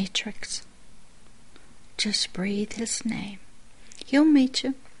by the Matrix. Just breathe his name. He'll meet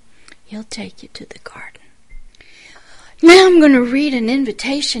you. He'll take you to the garden. Now I'm going to read an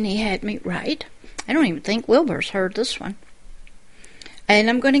invitation he had me write. I don't even think Wilbur's heard this one. And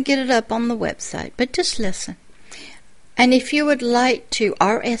I'm going to get it up on the website, but just listen. And if you would like to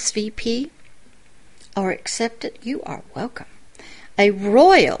RSVP or accept it, you are welcome. A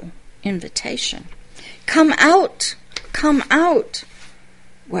royal invitation. Come out,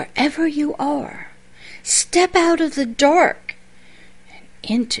 wherever you are. Step out of the dark and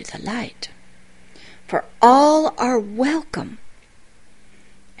into the light. For all are welcome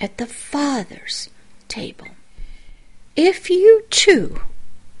at the Father's table. If you too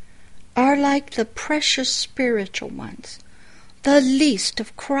are like the precious spiritual ones, the least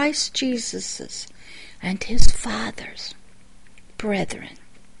of Christ Jesus's and his Father's brethren,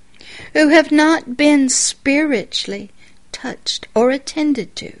 who have not been spiritually touched or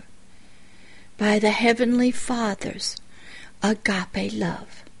attended to by the Heavenly Father's agape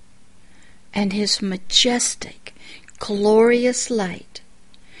love and his majestic, glorious light,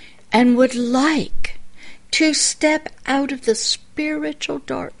 and would like to step out of the spiritual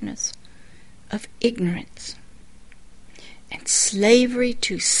darkness of ignorance and slavery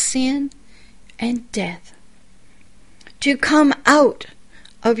to sin and death, to come out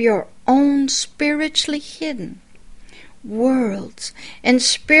of your own spiritually hidden worlds and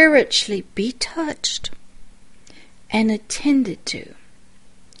spiritually be touched and attended to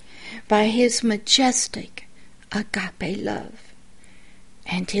by his majestic agape love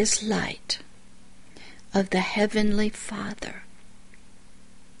and his light of the Heavenly Father,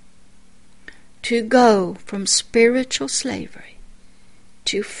 to go from spiritual slavery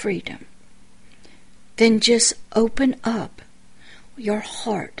to freedom, then just open up your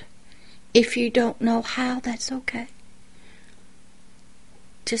heart. If you don't know how, that's okay.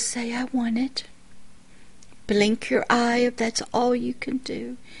 Just say, I want it. Blink your eye if that's all you can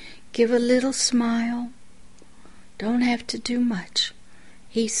do. Give a little smile. Don't have to do much.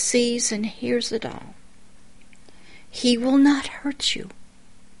 He sees and hears it all. He will not hurt you.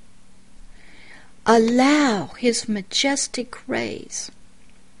 Allow his majestic rays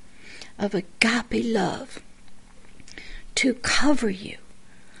of agape love to cover you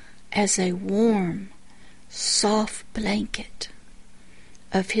as a warm, soft blanket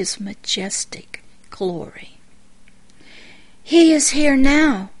of his majestic glory. He is here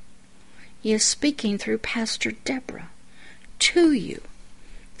now. He is speaking through Pastor Deborah to you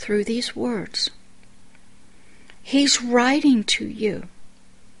through these words. He's writing to you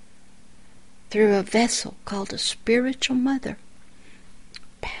through a vessel called a spiritual mother,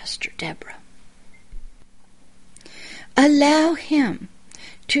 Pastor Deborah. Allow him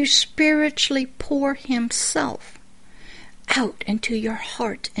to spiritually pour himself out into your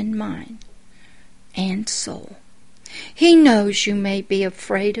heart and mind and soul. He knows you may be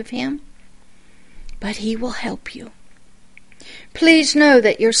afraid of him, but he will help you. Please know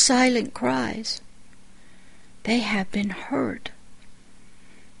that your silent cries, they have been heard.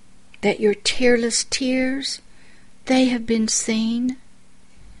 That your tearless tears, they have been seen.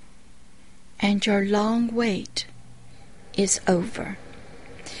 And your long wait is over.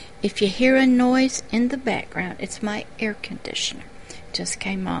 If you hear a noise in the background, it's my air conditioner. Just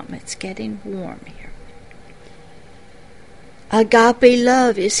came on. It's getting warm here. Agape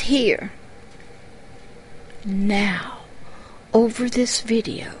love is here now over this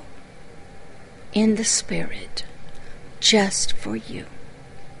video in the Spirit just for you.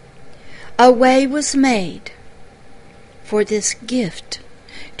 A way was made for this gift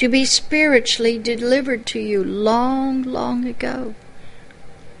to be spiritually delivered to you long, long ago.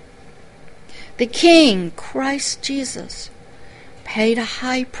 The King, Christ Jesus, paid a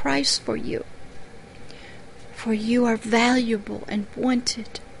high price for you. For you are valuable and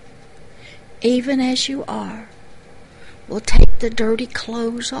wanted, even as you are. We'll take the dirty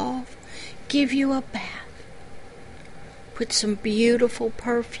clothes off, give you a bath, put some beautiful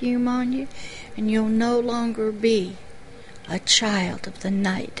perfume on you, and you'll no longer be a child of the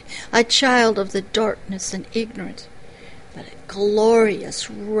night, a child of the darkness and ignorance, but a glorious,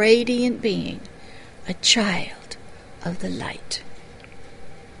 radiant being, a child of the light.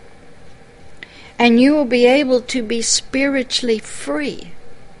 And you will be able to be spiritually free.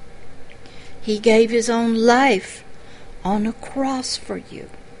 He gave his own life on a cross for you,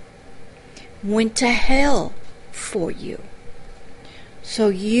 went to hell for you, so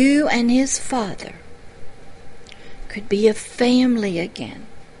you and his Father could be a family again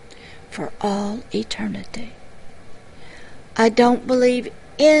for all eternity. I don't believe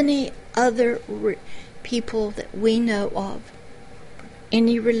any other people that we know of,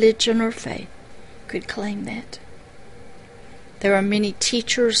 any religion or faith, could claim that. There are many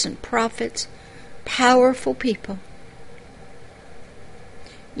teachers and prophets, powerful people.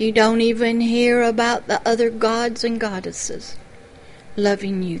 You don't even hear about the other gods and goddesses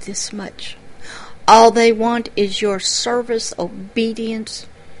loving you this much. All they want is your service, obedience,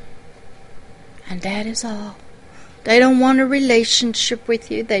 and that is all. They don't want a relationship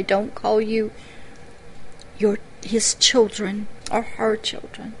with you. They don't call you his children or her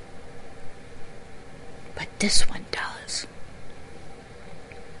children. But this one does.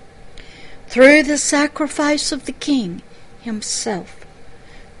 Through the sacrifice of the King himself,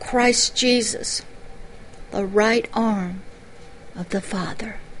 Christ Jesus, the right arm of the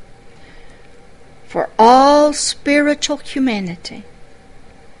Father, for all spiritual humanity,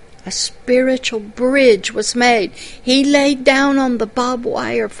 a spiritual bridge was made. He laid down on the barbed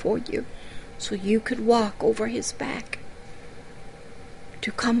wire for you so you could walk over his back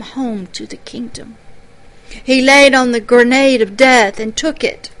to come home to the kingdom. He laid on the grenade of death and took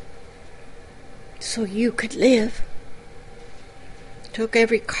it so you could live. Took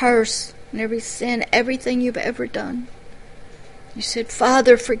every curse and every sin, everything you've ever done. You said,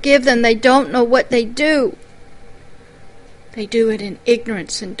 Father, forgive them. They don't know what they do. They do it in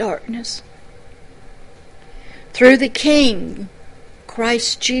ignorance and darkness. Through the King,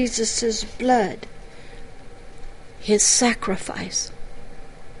 Christ Jesus' blood, his sacrifice.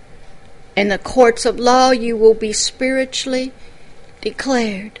 In the courts of law, you will be spiritually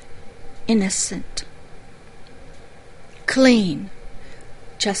declared innocent, clean,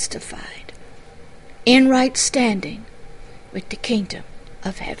 justified, in right standing with the kingdom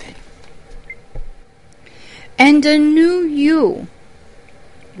of heaven. And a new you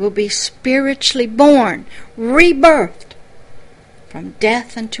will be spiritually born, rebirthed from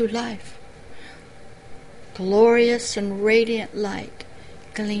death unto life. Glorious and radiant light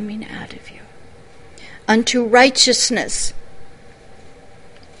gleaming out of you. Unto righteousness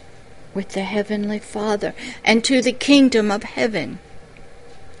with the Heavenly Father and to the kingdom of heaven.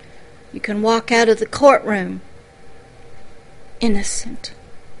 You can walk out of the courtroom innocent.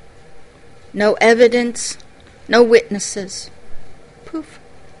 No evidence, no witnesses. Poof.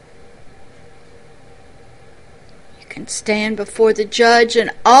 You can stand before the judge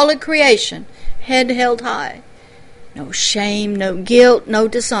and all of creation, head held high. No shame, no guilt, no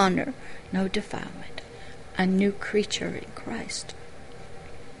dishonor, no defilement. A new creature in Christ.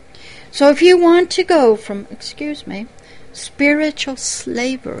 So if you want to go from, spiritual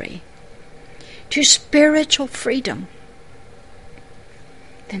slavery to spiritual freedom,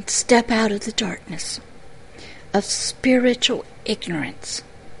 then step out of the darkness of spiritual ignorance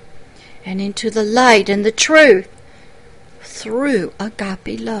and into the light and the truth through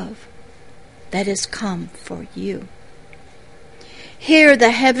agape love that has come for you. Hear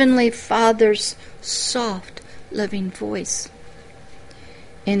the Heavenly Father's soft, loving voice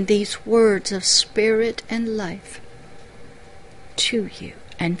in these words of spirit and life to you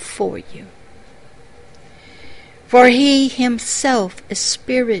and for you. For he himself is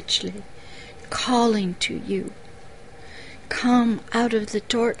spiritually calling to you. Come out of the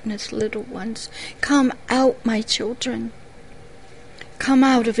darkness, little ones. Come out, my children. Come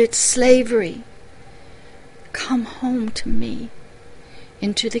out of its slavery. Come home to me,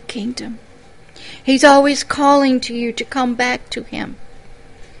 into the kingdom. He's always calling to you to come back to him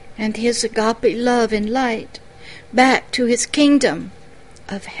and his agape love and light, back to his kingdom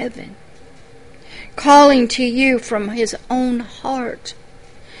of heaven. Calling to you from his own heart.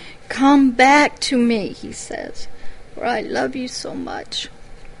 Come back to me, he says, for I love you so much.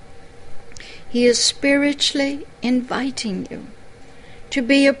 He is spiritually inviting you to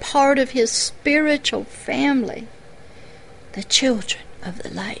be a part of his spiritual family, the children of the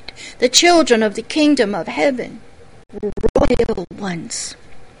light, the children of the kingdom of heaven, royal ones,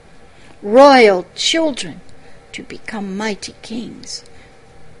 royal children to become mighty kings,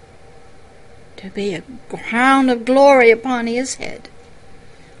 to be a crown of glory upon his head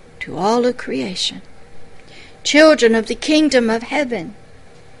to all of creation. Children of the kingdom of heaven.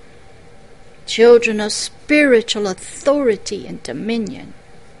 Children of spiritual authority and dominion.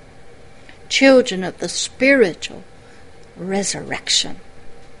 Children of the spiritual resurrection.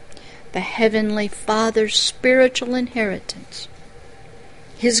 The Heavenly Father's spiritual inheritance.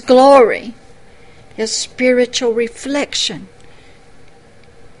 His glory. His spiritual reflection.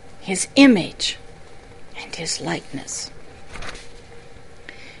 His image and his likeness.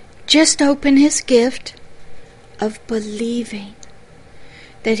 Just open his gift of believing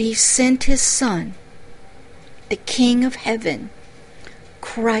that he sent his Son, the King of Heaven,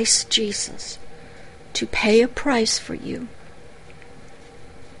 Christ Jesus, to pay a price for you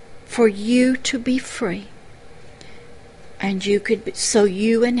to be free, and so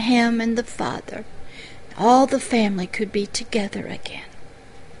you and him and the Father, all the family could be together again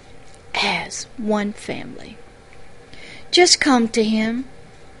as one family. Just come to him.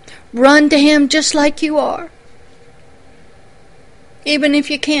 Run to him just like you are. Even if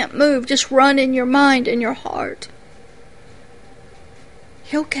you can't move, just run in your mind and your heart.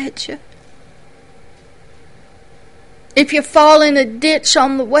 He'll catch you. If you fall in a ditch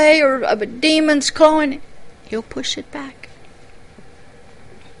on the way or of a demon's clawing, he'll push it back.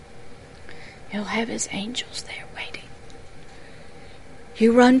 He'll have his angels there waiting.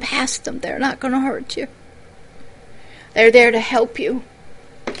 You run past them, they're not going to hurt you. They're there to help you.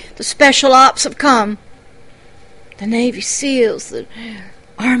 The special ops have come. The Navy SEALs, the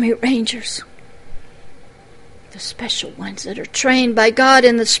Army Rangers. The special ones that are trained by God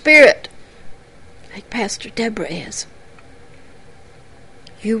in the Spirit, like Pastor Deborah is.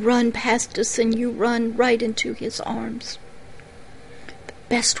 You run past us and you run right into his arms. The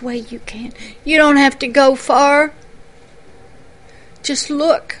best way you can. You don't have to go far. Just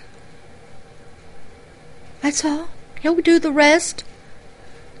look. That's all. He'll do the rest.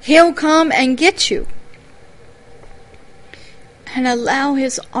 He'll come and get you. And allow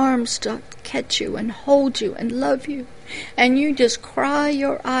his arms to catch you and hold you and love you. And you just cry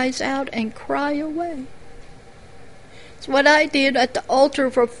your eyes out and cry away. It's what I did at the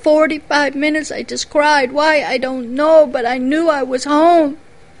altar for 45 minutes. I just cried. Why? I don't know, but I knew I was home.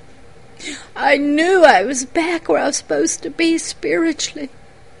 I knew I was back where I was supposed to be spiritually.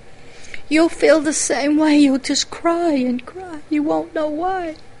 You'll feel the same way. You'll just cry and cry. You won't know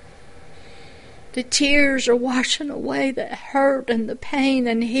why. The tears are washing away the hurt and the pain,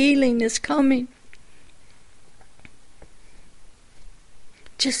 and healing is coming.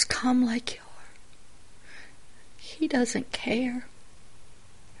 Just come like you are. He doesn't care.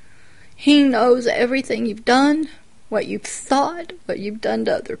 He knows everything you've done, what you've thought, what you've done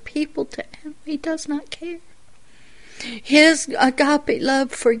to other people to him. He does not care. His agape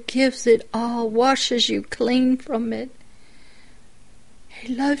love forgives it all, washes you clean from it.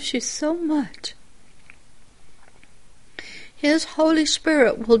 He loves you so much. His Holy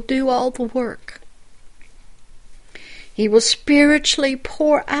Spirit will do all the work. He will spiritually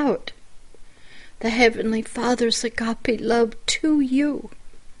pour out the Heavenly Father's agape love to you,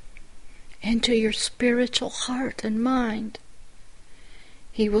 into your spiritual heart and mind.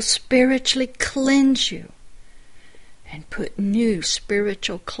 He will spiritually cleanse you and put new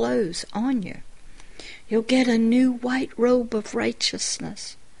spiritual clothes on you. You'll get a new white robe of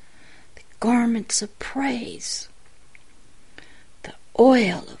righteousness, the garments of praise, the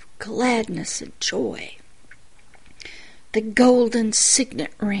oil of gladness and joy, the golden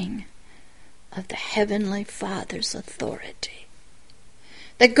signet ring of the Heavenly Father's authority,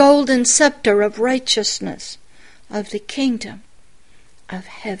 the golden scepter of righteousness of the kingdom of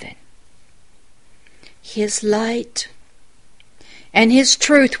heaven. His light and his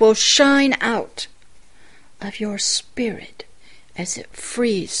truth will shine out of your spirit as it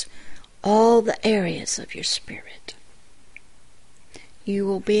frees all the areas of your spirit. You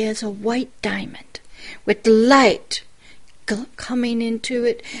will be as a white diamond with light coming into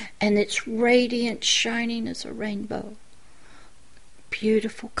it, and its radiant shining as a rainbow.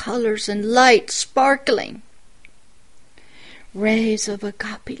 Beautiful colors and light sparkling. Rays of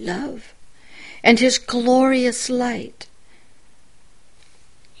agape love and his glorious light.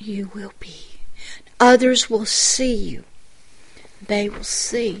 You will be. Others will see you. They will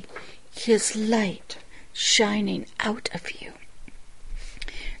see his light shining out of you.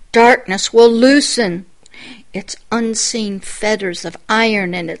 Darkness will loosen its unseen fetters of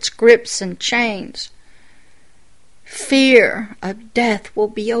iron and its grips and chains. Fear of death will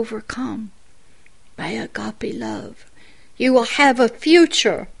be overcome by agape love. You will have a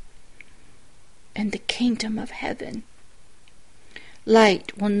future in the kingdom of heaven.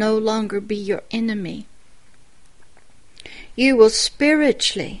 light will no longer be your enemy. You will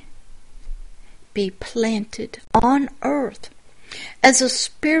spiritually be planted on earth as a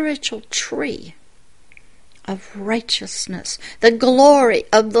spiritual tree of righteousness. The glory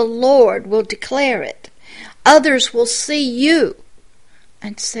of the Lord will declare it. Others will see you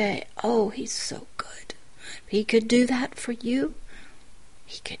and say, "Oh, he's so good. If he could do that for you,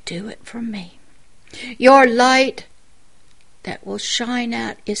 he could do it for me." Your light that will shine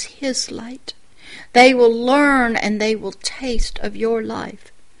out is his light. They will learn and they will taste of your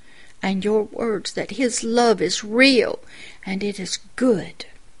life and your words that his love is real and it is good.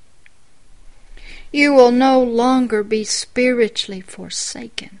 You will no longer be spiritually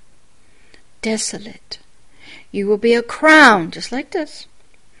forsaken, desolate. You will be a crown, just like this,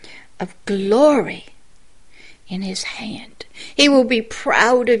 of glory in his hand. He will be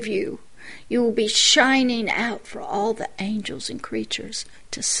proud of you. You will be shining out for all the angels and creatures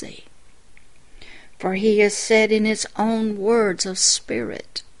to see. For he has said in his own words of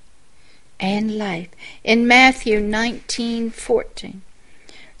spirit and life, in Matthew 19:14,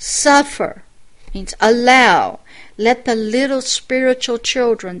 suffer means allow, let the little spiritual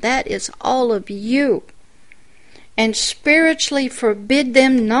children, that is all of you, and spiritually forbid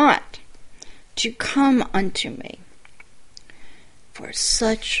them not to come unto me. For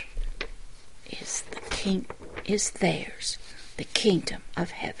such is theirs, the kingdom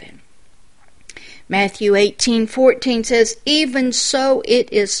of heaven. Matthew 18:14 says, even so it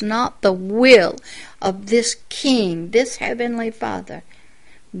is not the will of this King, this heavenly Father,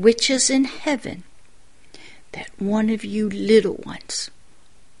 which is in heaven, that one of you little ones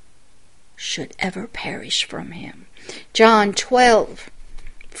should ever perish from him. John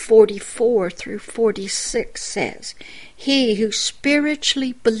 12:44 through 46 says, he who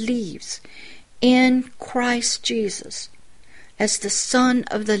spiritually believes in Christ Jesus as the Son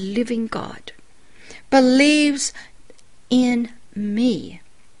of the living God believes in me,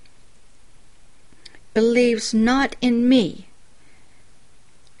 believes not in me,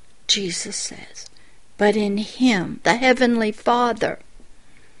 Jesus says, but in him, the heavenly Father,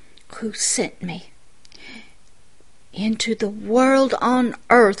 who sent me into the world on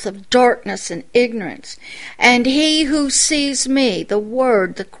earth of darkness and ignorance. And he who sees me, the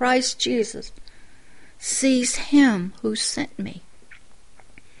Word, the Christ Jesus, sees him who sent me.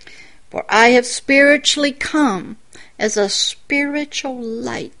 For I have spiritually come as a spiritual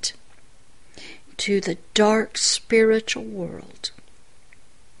light to the dark spiritual world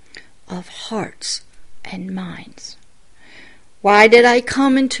of hearts and minds. Why did I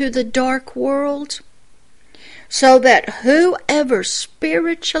come into the dark world? So that whoever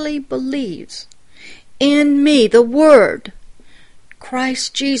spiritually believes in me, the Word,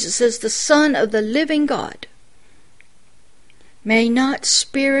 Christ Jesus as the Son of the living God, may not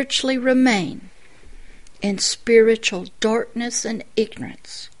spiritually remain in spiritual darkness and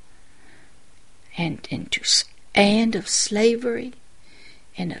ignorance, and of slavery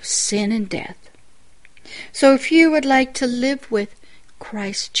and of sin and death. So if you would like to live with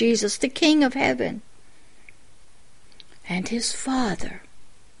Christ Jesus, the King of heaven, and his Father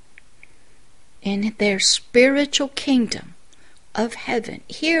in their spiritual kingdom of heaven,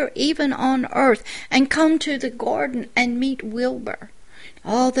 here even on earth, and come to the garden and meet Wilbur,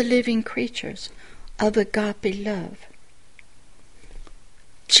 all the living creatures of agape love.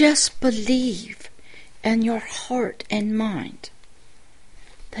 Just believe in your heart and mind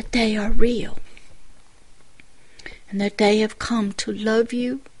that they are real, and that they have come to love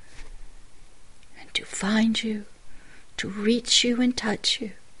you and to find you, to reach you and touch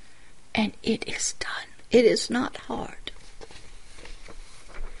you. And it is done. It is not hard.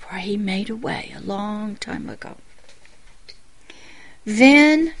 For he made a way a long time ago.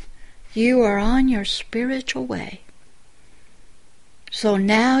 Then you are on your spiritual way. So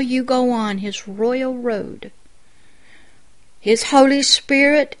now you go on his royal road. His Holy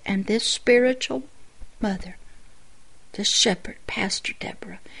Spirit and this spiritual mother, the shepherd, Pastor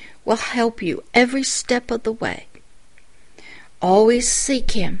Deborah, will help you every step of the way. Always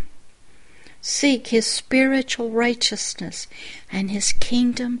seek him. Seek his spiritual righteousness and his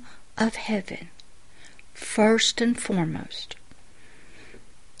kingdom of heaven first and foremost.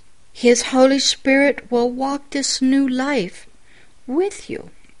 His Holy Spirit will walk this new life with you,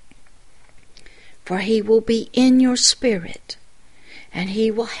 for he will be in your spirit, and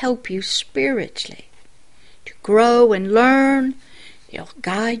he will help you spiritually to grow and learn. He'll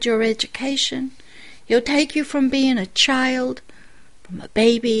guide your education. He'll take you from being a child, from a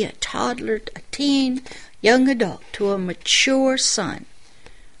baby, a toddler, a teen, young adult, to a mature son,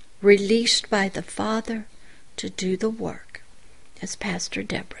 released by the Father to do the work as Pastor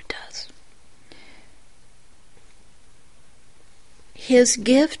Deborah does. His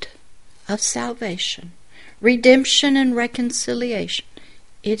gift of salvation, redemption and reconciliation,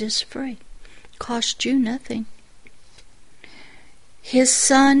 it is free. Cost you nothing. His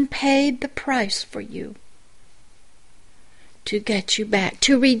Son paid the price for you to get you back,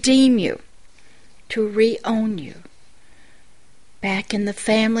 to redeem you, to re-own you back in the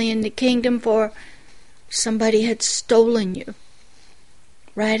family, in the kingdom, for somebody had stolen you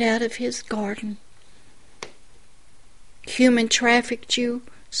right out of His garden. Human trafficked you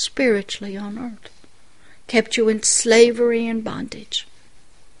spiritually on earth, kept you in slavery and bondage,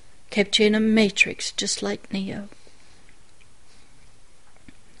 kept you in a matrix just like Neo.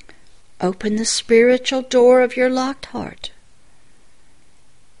 Open the spiritual door of your locked heart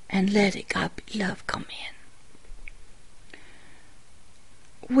and let it, God, love, come in.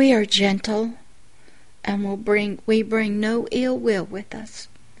 We are gentle, and we bring no ill will with us.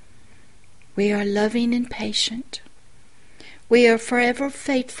 We are loving and patient. We are forever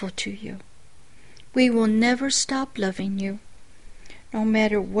faithful to you. We will never stop loving you, no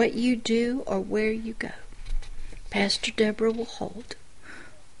matter what you do or where you go. Pastor Deborah will hold.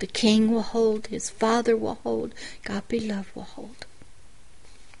 The King will hold. His Father will hold. God be love will hold.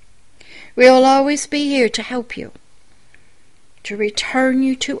 We will always be here to help you, to return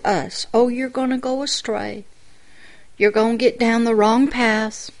you to us. Oh, you're going to go astray. You're going to get down the wrong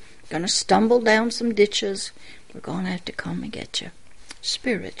path. You're going to stumble down some ditches. We're going to have to come and get you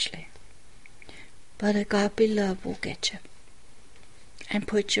spiritually. But agape love will get you and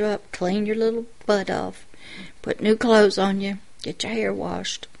put you up, clean your little butt off, put new clothes on you, get your hair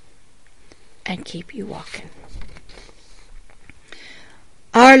washed, and keep you walking.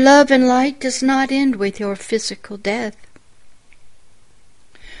 Our love and light does not end with your physical death.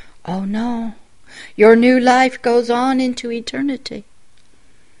 Oh no, your new life goes on into eternity.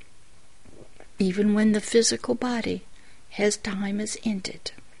 Even when the physical body time has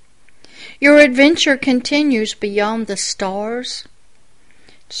ended. Your adventure continues beyond the stars,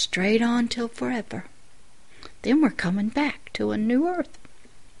 straight on till forever. Then we're coming back to a new earth.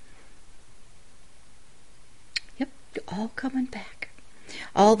 Yep, all coming back.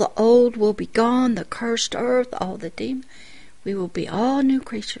 All the old will be gone, the cursed earth, all the demons. We will be all new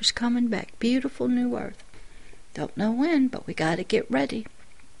creatures coming back. Beautiful new earth. Don't know when, but we got to get ready.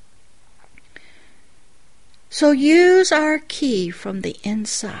 So use our key from the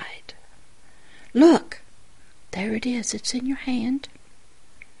inside. Look, there it is. It's in your hand.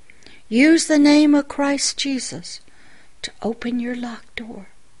 Use the name of Christ Jesus to open your locked door,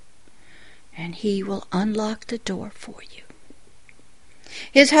 and He will unlock the door for you.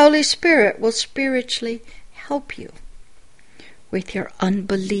 His Holy Spirit will spiritually help you with your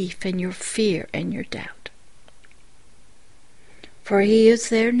unbelief and your fear and your doubt. For He is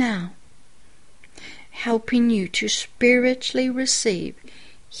there now, helping you to spiritually receive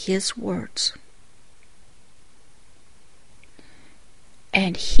His words.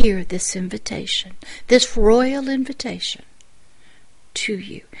 And hear this invitation, this royal invitation to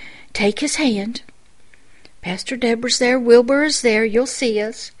you. Take His hand. Pastor Deborah's there, Wilbur is there, you'll see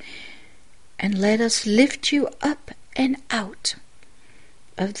us. And let us lift you up and out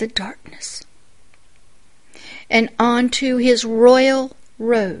of the darkness and onto His royal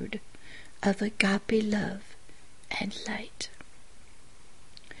road of agape love and light.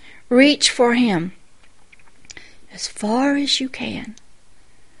 Reach for Him as far as you can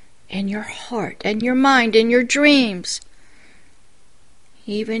in your heart and your mind and your dreams,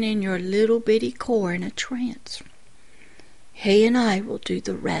 even in your little bitty core in a trance. He and I will do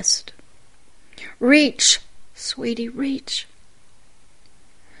the rest. Reach, sweetie, reach.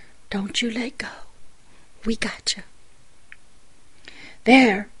 Don't you let go. We got you.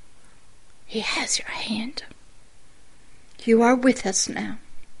 There, He has your hand. You are with us now.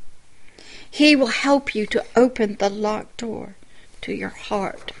 He will help you to open the locked door to your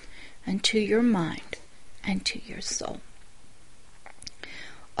heart and to your mind and to your soul.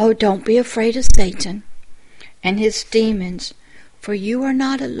 Oh, don't be afraid of Satan and his demons, for you are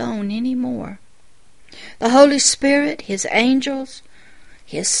not alone anymore. The Holy Spirit, His angels,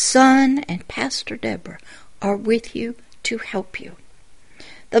 His Son, and Pastor Deborah are with you to help you.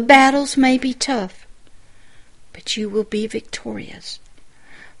 The battles may be tough, but you will be victorious,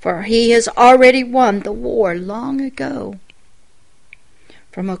 for He has already won the war long ago.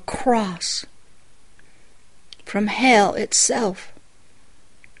 From a cross, from hell itself,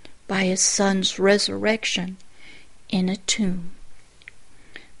 by His Son's resurrection in a tomb,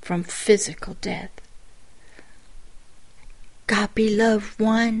 from physical death. God be loved,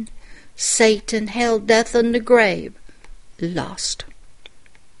 won Satan, hell, death, and the grave lost.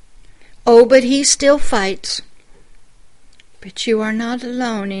 Oh, but he still fights. But you are not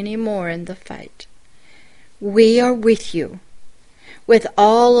alone anymore in the fight. We are with you, with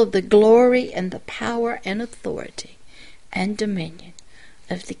all of the glory and the power and authority and dominion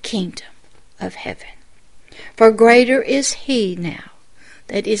of the kingdom of heaven. For greater is he now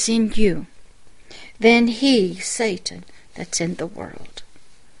that is in you than he, Satan, that's in the world.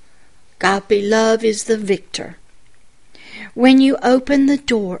 Agape love is the victor. When you open the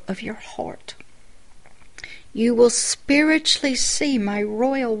door of your heart, you will spiritually see my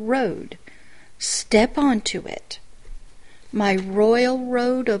royal road. Step onto it. My royal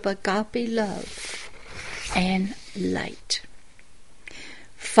road of agape love and light.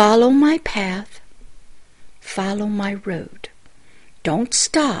 Follow my path. Follow my road. Don't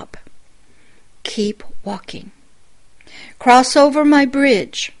stop. Keep walking. Cross over my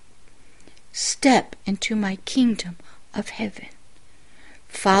bridge. Step into my kingdom of heaven.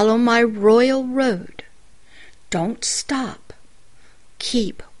 Follow my royal road. Don't stop.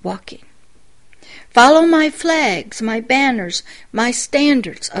 Keep walking. Follow my flags, my banners, my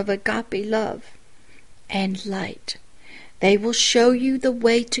standards of agape love and light. They will show you the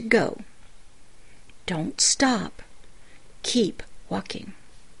way to go. Don't stop. Keep walking.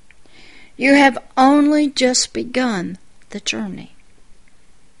 You have only just begun the journey.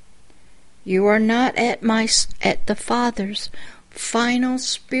 You are not at the Father's final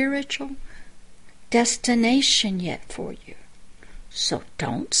spiritual destination yet for you. So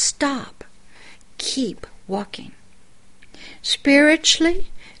don't stop. Keep walking. Spiritually,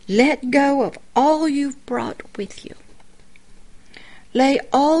 let go of all you've brought with you. Lay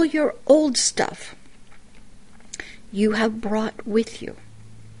all your old stuff you have brought with you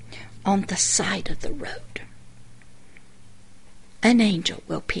on the side of the road. An angel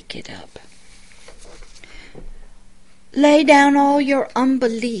will pick it up. Lay down all your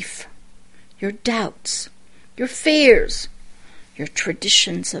unbelief, your doubts, your fears, your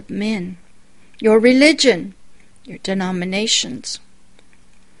traditions of men, your religion, your denominations,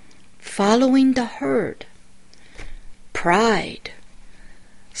 following the herd, pride,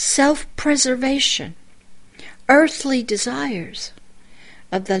 self-preservation, earthly desires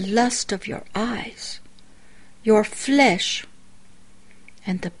of the lust of your eyes, your flesh,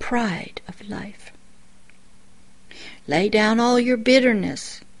 and the pride of life. Lay down all your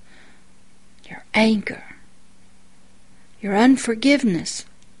bitterness, your anger, your unforgiveness.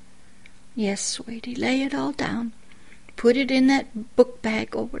 Yes, sweetie, lay it all down. Put it in that book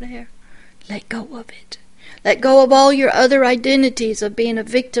bag over there. Let go of it. Let go of all your other identities of being a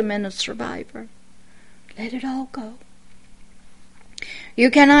victim and a survivor. Let it all go.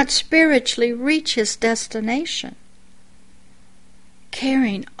 You cannot spiritually reach his destination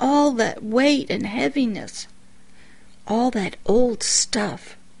carrying all that weight and heaviness, all that old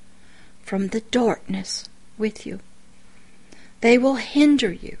stuff from the darkness with you. They will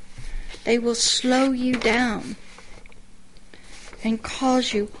hinder you. They will slow you down and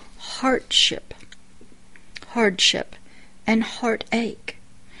cause you hardship and heartache.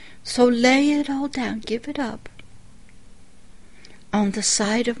 So lay it all down, give it up on the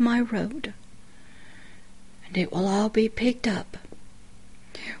side of my road, and it will all be picked up.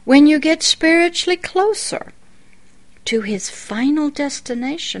 When you get spiritually closer to his final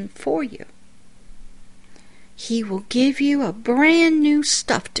destination for you, he will give you a brand new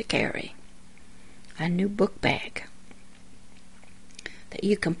stuff to carry, a new book bag that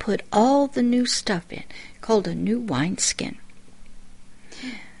you can put all the new stuff in, called a new wineskin.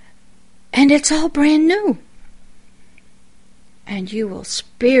 And it's all brand new. And you will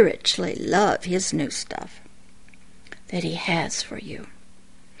spiritually love his new stuff that he has for you.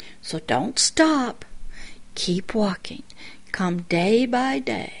 So don't stop. Keep walking. Come day by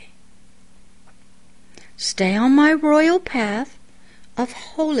day. Stay on my royal path of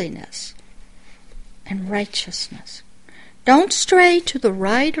holiness and righteousness. Don't stray to the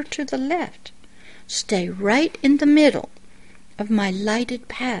right or to the left. Stay right in the middle of my lighted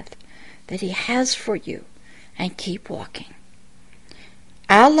path that he has for you, and keep walking.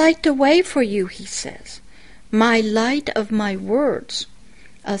 I'll light the way for you, he says. My light of my words,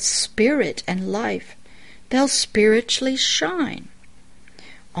 of spirit and life, they'll spiritually shine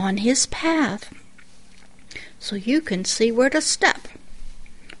on his path so you can see where to step.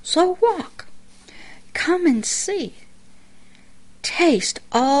 So walk. Come and see. Taste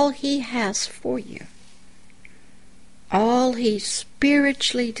all he has for you. All he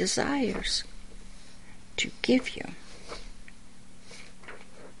spiritually desires to give you.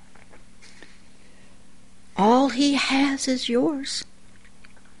 All he has is yours.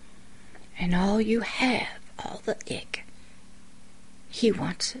 And all you have, all the ick, He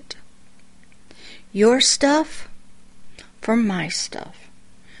wants it. Your stuff for my stuff.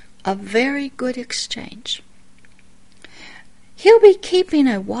 A very good exchange. He'll be keeping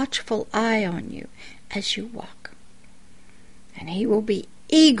a watchful eye on you as you walk. And he will be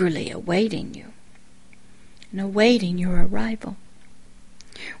eagerly awaiting you and awaiting your arrival.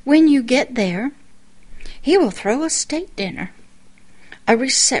 When you get there, he will throw a state dinner, a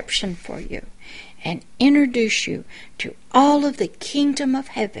reception for you, and introduce you to all of the kingdom of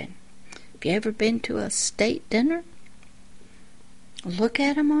heaven. Have you ever been to a state dinner? Look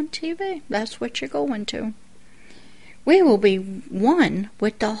at them on TV. That's what you're going to. We will be one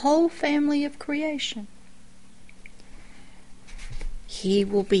with the whole family of creation. He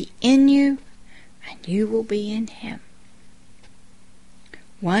will be in you, and you will be in him.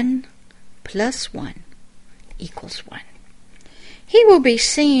 1 + 1 = 1. He will be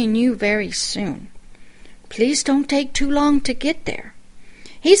seeing you very soon. Please don't take too long to get there.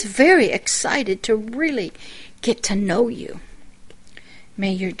 He's very excited to really get to know you.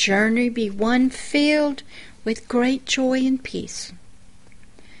 May your journey be one filled with great joy and peace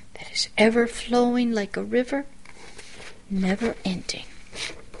that is ever flowing like a river, never ending.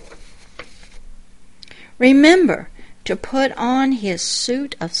 Remember to put on his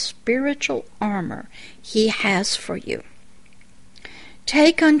suit of spiritual armor he has for you.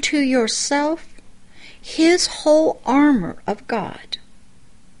 Take unto yourself his whole armor of God,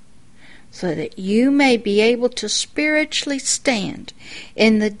 so that you may be able to spiritually stand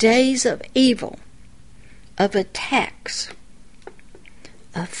in the days of evil, of attacks,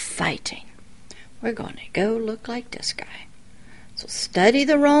 of fighting. We're going to go look like this guy. So study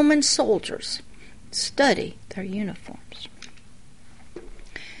the Roman soldiers. Study their uniforms.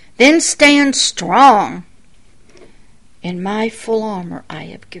 Then stand strong in my full armor I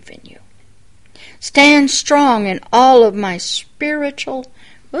have given you. Stand strong in all of my spiritual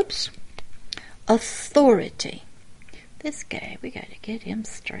authority. This guy, we got to get him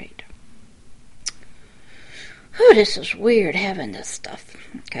straight. Oh, this is weird having this stuff.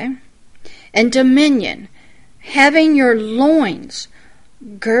 Okay? And dominion, having your loins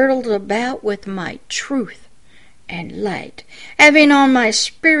girdled about with my truth and light, having on my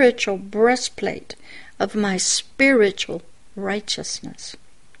spiritual breastplate of my spiritual righteousness,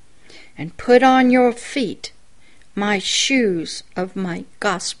 and put on your feet my shoes of my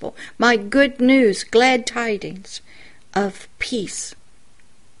gospel, my good news, glad tidings of peace.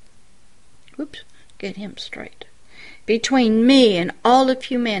 Get him straight. Between me and all of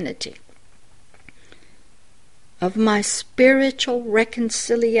humanity, of my spiritual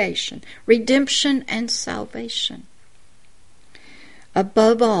reconciliation, redemption, and salvation.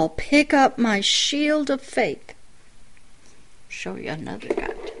 Above all, pick up my shield of faith. Show you another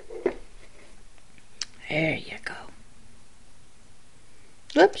guy. There you go.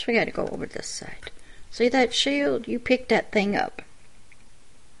 We got to go over this side. See that shield? You pick that thing up.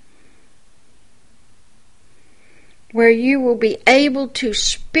 Where you will be able to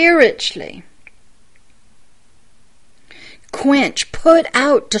spiritually quench, put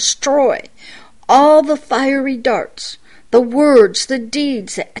out, destroy all the fiery darts, the words, the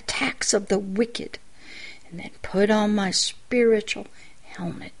deeds, the attacks of the wicked, and then put on my spiritual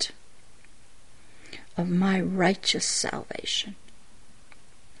helmet of my righteous salvation.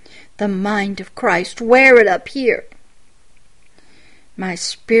 The mind of Christ, wear it up here. My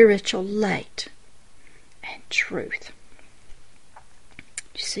spiritual light and truth.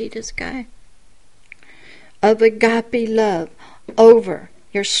 You see this guy? Of agape love over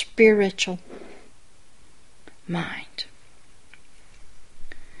your spiritual mind.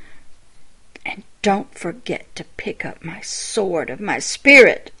 And don't forget to pick up my sword of my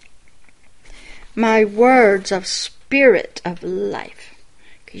spirit, my words of spirit of life,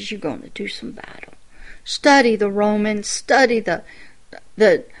 because you're going to do some battle. Study the Romans, study the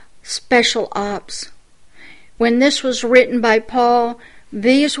special ops. When this was written by Paul,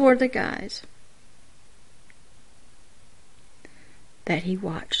 these were the guys that he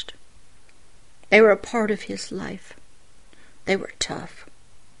watched. They were a part of his life. They were tough.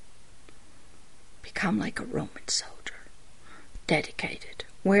 Become like a Roman soldier. Dedicated.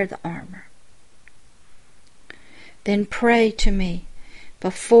 Wear the armor. Then pray to me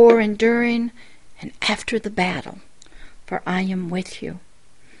before and during and after the battle, for I am with you.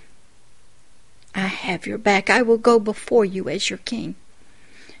 I have your back. I will go before you as your king.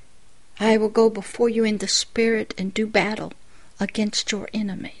 I will go before you in the spirit and do battle against your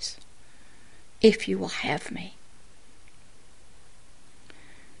enemies, if you will have me.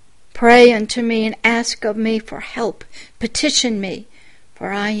 Pray unto me and ask of me for help. Petition me,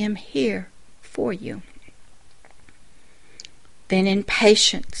 for I am here for you. Then in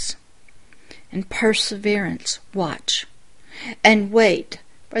patience and perseverance watch and wait,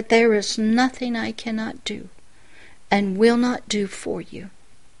 for there is nothing I cannot do and will not do for you.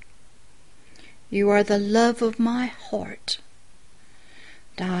 You are the love of my heart,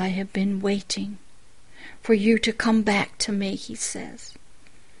 and I have been waiting for you to come back to me, he says.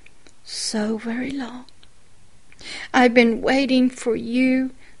 So very long. I've been waiting for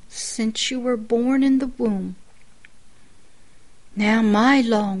you since you were born in the womb. Now my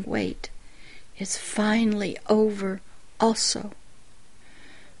long wait is finally over also.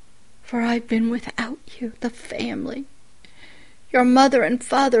 For I've been without you, the family. Your mother and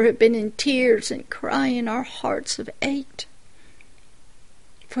father have been in tears and crying. Our hearts have ached.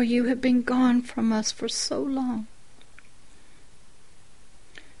 For you have been gone from us for so long.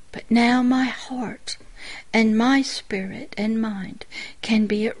 But now my heart and my spirit and mind can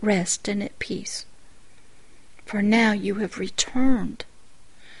be at rest and at peace. For now you have returned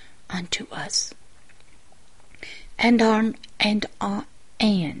unto us and are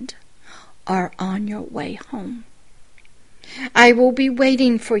on your way home. I will be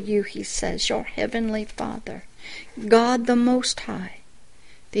waiting for you, he says, your heavenly Father, God the Most High,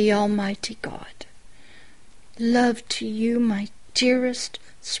 the Almighty God. Love to you, my dearest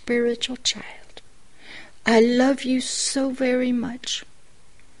spiritual child. I love you so very much,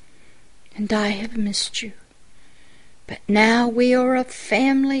 and I have missed you. But now we are a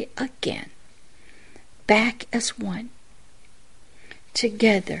family again, back as one,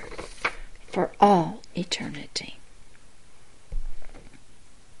 together for all eternity.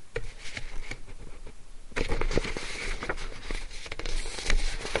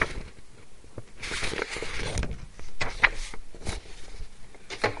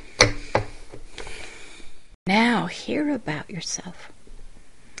 Now hear about yourself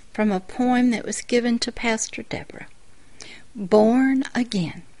from a poem that was given to Pastor Deborah. Born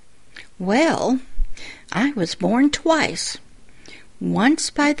again. Well, I was born twice, once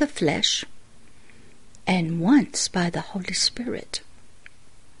by the flesh and once by the Holy Spirit.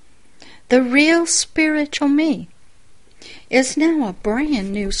 The real spiritual me is now a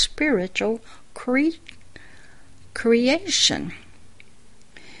brand new spiritual creation,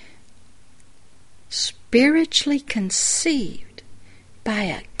 spiritually conceived by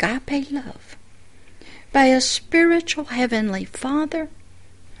agape love, by a spiritual heavenly Father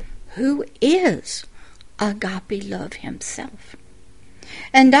who is agape love himself.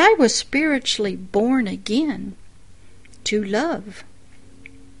 And I was spiritually born again to love.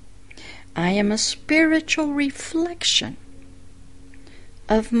 I am a spiritual reflection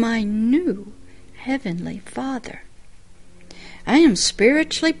of my new heavenly Father. I am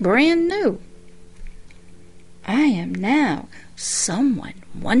spiritually brand new. I am now someone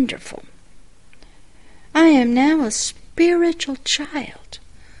wonderful. I am now a spiritual child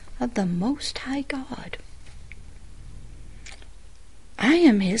of the Most High God. I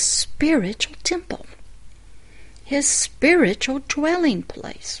am his spiritual temple, his spiritual dwelling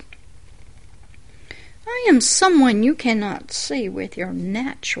place. I am someone you cannot see with your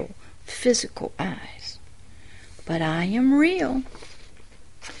natural physical eyes, but I am real.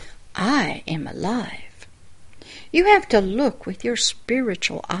 I am alive. You have to look with your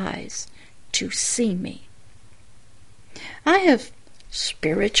spiritual eyes to see me. I have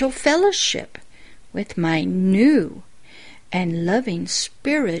spiritual fellowship with my new and loving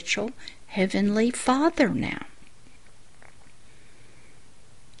spiritual heavenly Father now,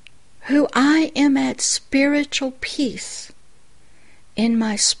 who I am at spiritual peace in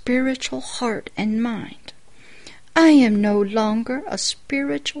my spiritual heart and mind. I am no longer a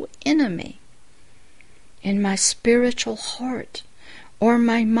spiritual enemy in my spiritual heart or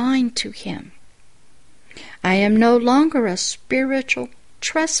my mind to him. I am no longer a spiritual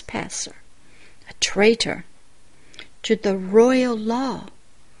trespasser, a traitor to the royal law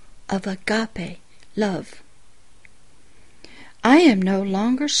of agape love. I am no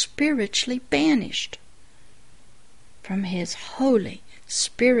longer spiritually banished from his holy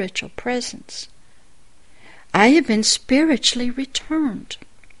spiritual presence. I have been spiritually returned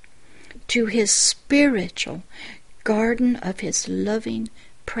to his spiritual garden of his loving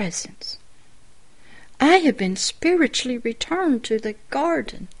presence. I have been spiritually returned to the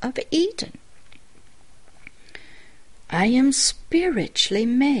Garden of Eden. I am spiritually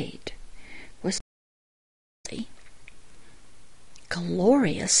made with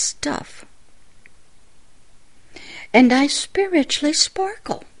glorious stuff. And I spiritually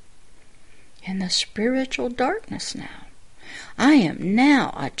sparkle in the spiritual darkness now. I am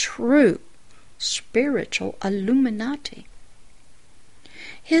now a true spiritual Illuminati.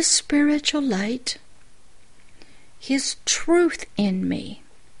 His spiritual light His truth in me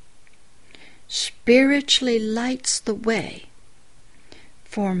spiritually lights the way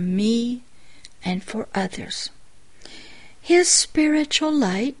for me and for others. His spiritual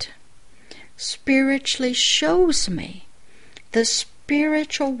light spiritually shows me the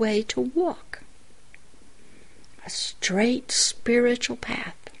spiritual way to walk, a straight spiritual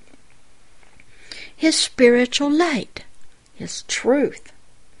path. His spiritual light, His truth,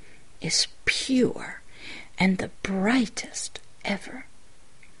 is pure and the brightest ever.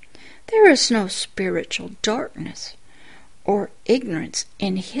 There is no spiritual darkness or ignorance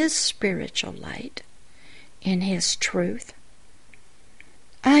in His spiritual light, in His truth.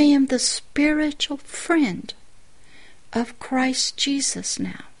 I am the spiritual friend of Christ Jesus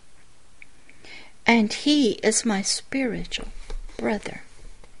now, and He is my spiritual brother.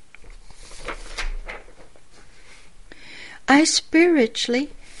 I spiritually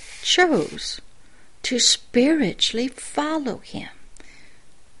chose to spiritually follow Him,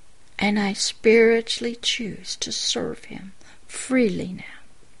 and I spiritually choose to serve Him freely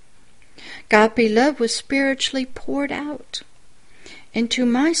now. Agape love was spiritually poured out into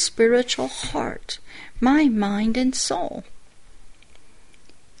my spiritual heart, my mind and soul.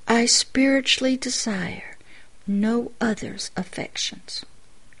 I spiritually desire no other's affections.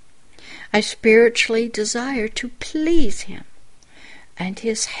 I spiritually desire to please Him and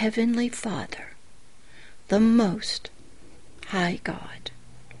His Heavenly Father, the Most High God.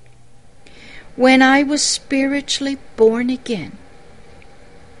 When I was spiritually born again,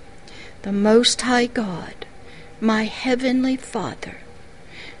 the Most High God, my Heavenly Father,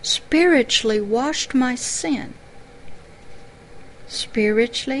 spiritually washed my sin,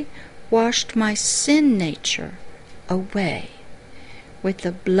 spiritually washed my sin nature away with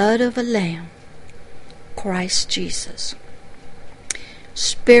the blood of a Lamb, Christ Jesus,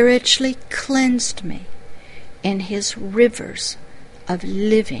 spiritually cleansed me in His rivers of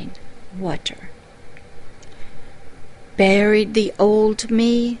living water, buried the old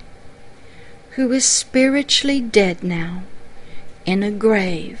me, who is spiritually dead now, in a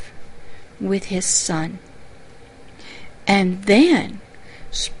grave with His Son, and then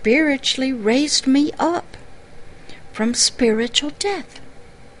spiritually raised me up from spiritual death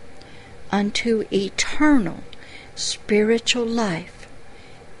unto eternal spiritual life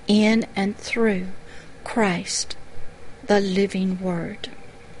in and through Christ, the living Word,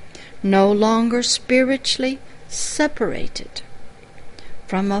 no longer spiritually separated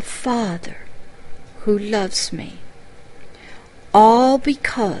from a Father who loves me, all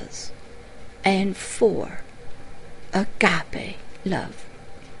because and for agape love.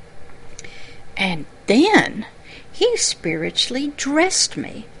 And then He spiritually dressed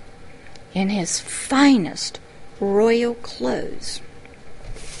me in His finest royal clothes.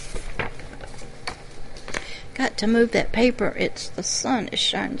 Got to move that paper. The sun is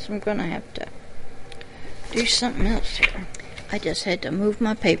shining, so I'm going to have to do something else here. I just had to move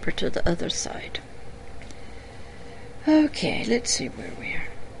my paper to the other side. Okay, let's see where we are.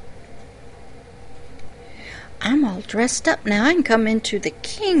 I'm all dressed up now. I can come into the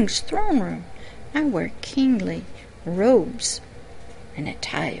king's throne room. I wear kingly robes and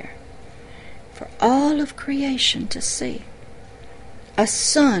attire for all of creation to see. A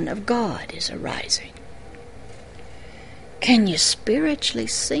Son of God is arising. Can you spiritually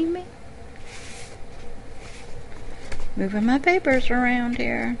see me? Moving my papers around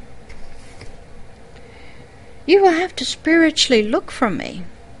here. You will have to spiritually look for me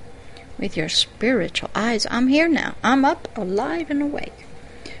with your spiritual eyes. I'm here now. I'm up, alive, and awake.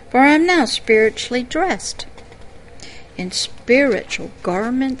 For I am now spiritually dressed in spiritual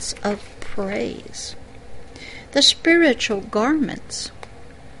garments of praise. The spiritual garments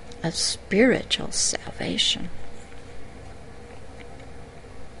of spiritual salvation.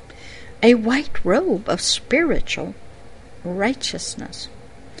 A white robe of spiritual righteousness.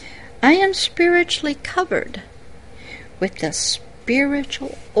 I am spiritually covered with the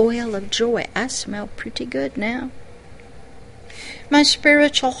spiritual oil of joy. I smell pretty good now. My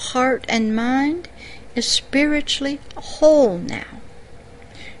spiritual heart and mind is spiritually whole now,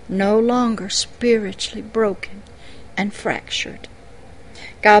 no longer spiritually broken and fractured.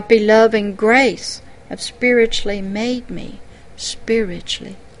 Agape love and grace have spiritually made me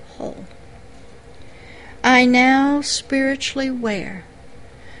spiritually whole. I now spiritually wear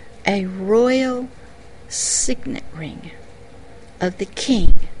a royal signet ring of the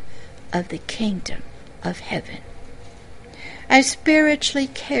King of the kingdom of heaven. I spiritually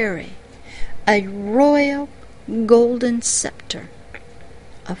carry a royal golden scepter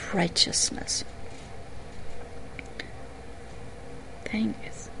of righteousness.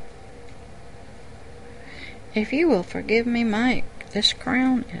 Thanks. If you will forgive me, Mike, this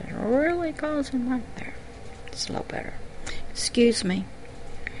crown is really causing my... There. It's a little better. Excuse me.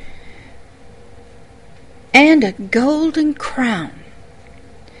 And a golden crown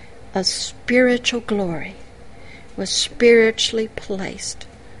of spiritual glory was spiritually placed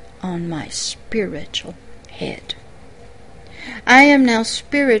on my spiritual head. I am now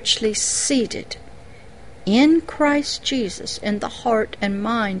spiritually seated in Christ Jesus in the heart and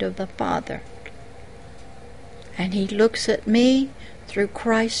mind of the Father. And He looks at me through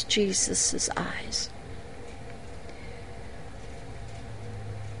Christ Jesus' eyes.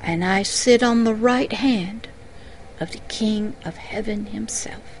 And I sit on the right hand of the King of Heaven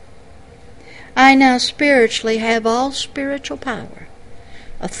Himself. I now spiritually have all spiritual power,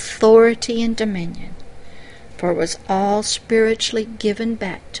 authority, and dominion, for it was all spiritually given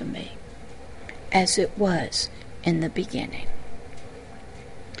back to me, as it was in the beginning.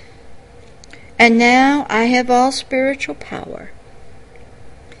 And now I have all spiritual power.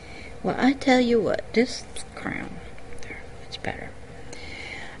 Well, I tell you what, this crown, there, it's better.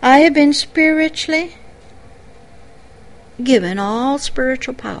 I have been spiritually given all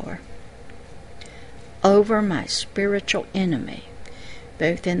spiritual power over my spiritual enemy,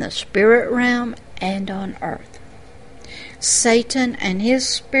 both in the spirit realm and on earth. Satan and his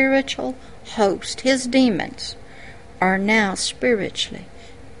spiritual host, his demons, are now spiritually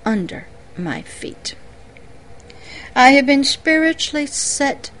under my feet. I have been spiritually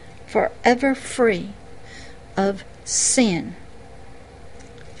set forever free of sin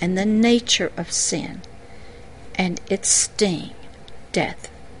and the nature of sin and its sting, death.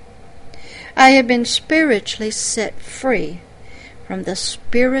 I have been spiritually set free from the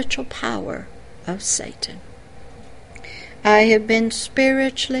spiritual power of Satan. I have been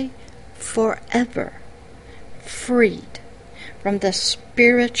spiritually forever freed from the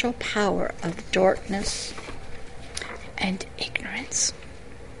spiritual power of darkness and ignorance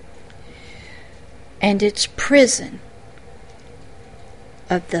and its prison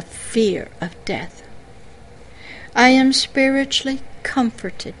of the fear of death. I am spiritually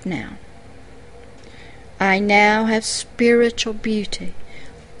comforted now. I now have spiritual beauty,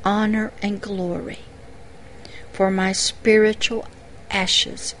 honor, and glory for my spiritual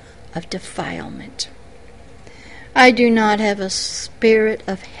ashes of defilement. I do not have a spirit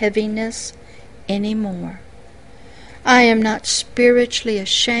of heaviness anymore. I am not spiritually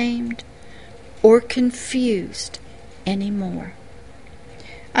ashamed or confused anymore.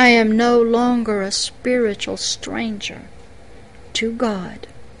 I am no longer a spiritual stranger to God,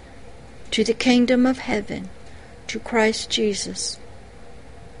 to the kingdom of heaven, to Christ Jesus.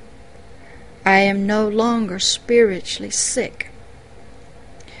 I am no longer spiritually sick.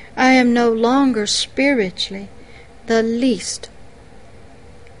 I am no longer spiritually the least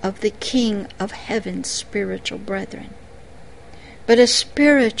of the King of Heaven's spiritual brethren, but a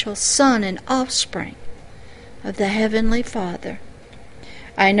spiritual son and offspring of the Heavenly Father.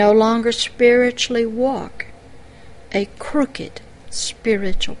 I no longer spiritually walk a crooked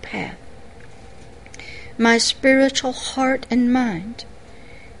spiritual path. My spiritual heart and mind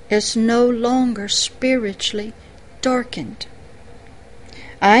is no longer spiritually darkened.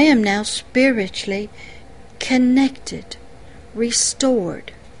 I am now spiritually connected,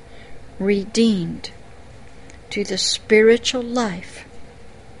 restored, redeemed to the spiritual life,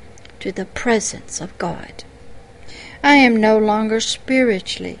 to the presence of God. I am no longer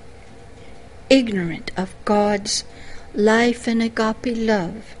spiritually ignorant of God's life and agape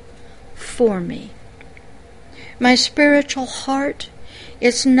love for me. My spiritual heart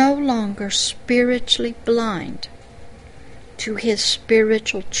is no longer spiritually blind to His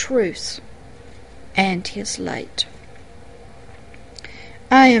spiritual truth and His light.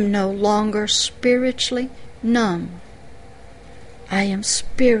 I am no longer spiritually numb. I am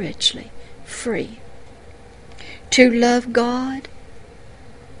spiritually free to love God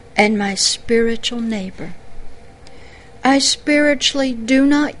and my spiritual neighbor. I spiritually do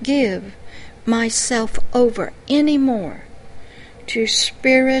not give myself over anymore to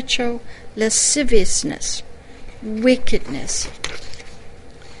spiritual lasciviousness, wickedness,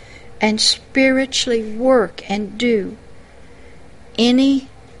 and spiritually work and do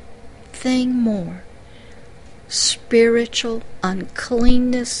anything more spiritual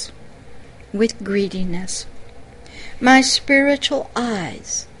uncleanness with greediness. My spiritual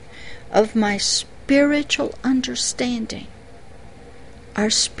eyes of my spiritual understanding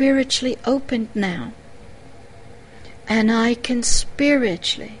are spiritually opened now, and I can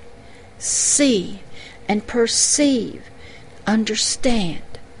spiritually see and perceive, understand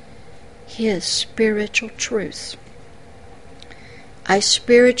His spiritual truth. I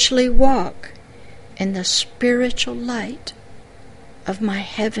spiritually walk in the spiritual light of my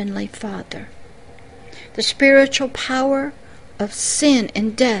Heavenly Father. The spiritual power of sin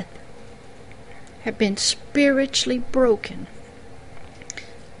and death have been spiritually broken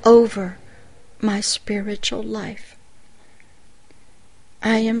over my spiritual life.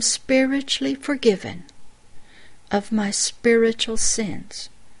 I am spiritually forgiven of my spiritual sins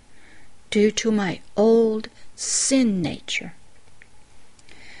due to my old sin nature.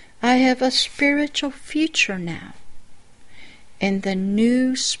 I have a spiritual future now in the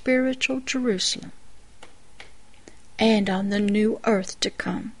new spiritual Jerusalem and on the new earth to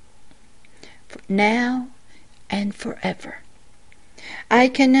come, now and forever. I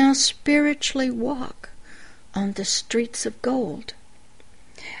can now spiritually walk on the streets of gold.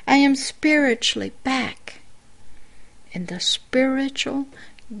 I am spiritually back in the spiritual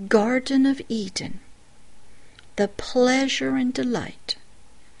Garden of Eden, the pleasure and delight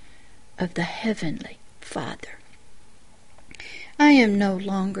of the Heavenly Father. I am no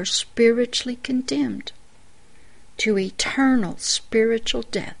longer spiritually condemned to eternal spiritual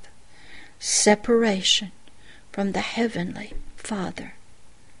death, separation from the Heavenly Father.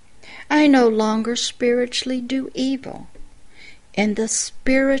 I no longer spiritually do evil in the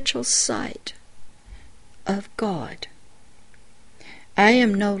spiritual sight of God. I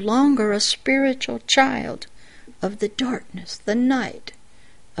am no longer a spiritual child of the darkness, the night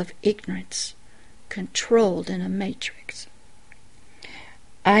of ignorance, controlled in a matrix.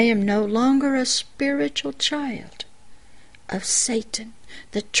 I am no longer a spiritual child of Satan,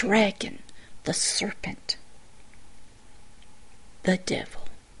 the dragon, the serpent, the devil.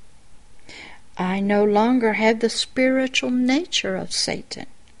 I no longer have the spiritual nature of Satan,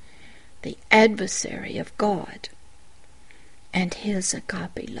 the adversary of God, and his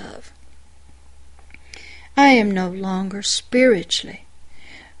agape love. I am no longer spiritually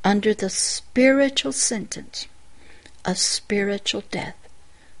under the spiritual sentence of spiritual death,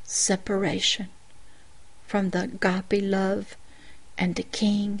 separation from the agape love and the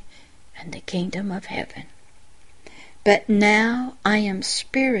King and the kingdom of heaven. But now I am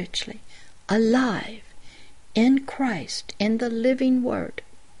spiritually alive in Christ, in the living Word,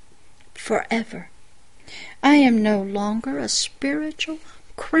 forever. I am no longer a spiritual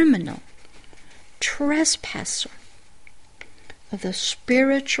criminal, trespasser of the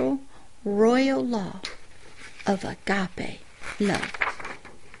spiritual royal law of agape love.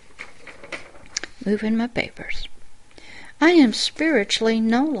 Moving my papers. I am spiritually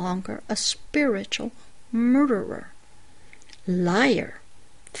no longer a spiritual murderer, liar,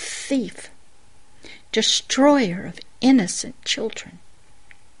 thief, destroyer of innocent children,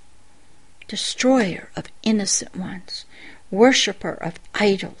 destroyer of innocent ones, worshipper of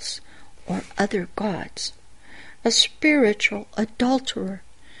idols or other gods, a spiritual adulterer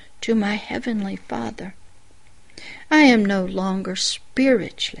to my Heavenly Father. I am no longer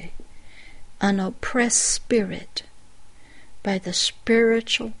spiritually an oppressed spirit by the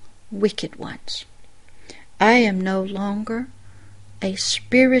spiritual wicked ones. I am no longer a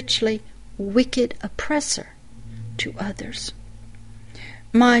spiritually wicked oppressor to others.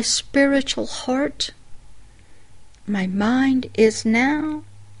 My spiritual heart, my mind is now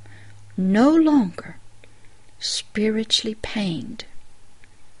no longer spiritually pained.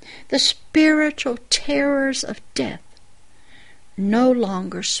 The spiritual terrors of death no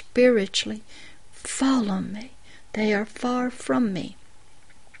longer spiritually follow me. They are far from me.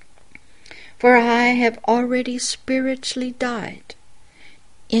 For I have already spiritually died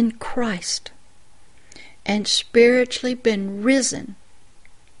in Christ and spiritually been risen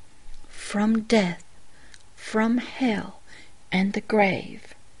from death, from hell and the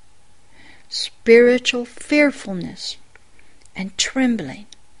grave. Spiritual fearfulness and trembling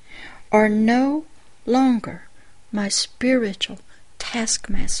are no longer my spiritual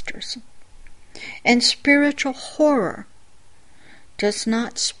taskmasters, and spiritual horror does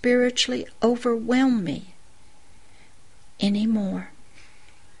not spiritually overwhelm me anymore.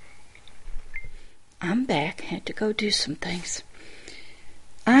 I'm back. Had to go do some things.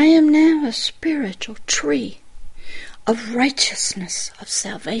 I am now a spiritual tree of righteousness, of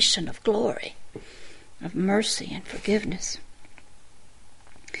salvation, of glory, of mercy and forgiveness.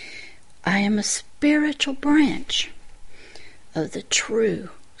 I am a spiritual branch of the true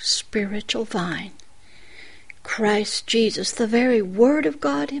spiritual vine, Christ Jesus, the very Word of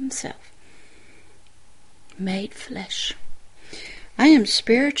God Himself, made flesh. I am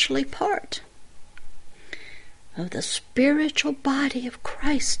spiritually part of the spiritual body of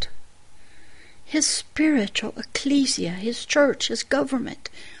Christ, His spiritual ecclesia, His church, His government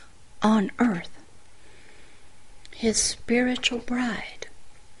on earth, His spiritual bride.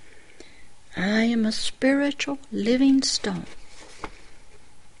 I am a spiritual living stone,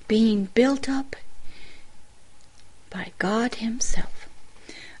 being built up by God Himself.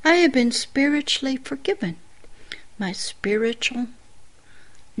 I have been spiritually forgiven. My spiritual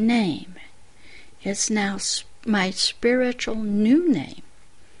name is now, my spiritual new name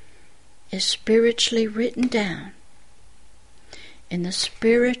is spiritually written down in the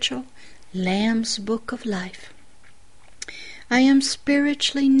spiritual Lamb's Book of Life. I am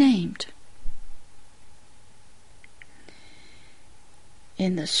spiritually named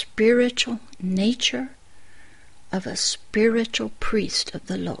in the spiritual nature of a spiritual priest of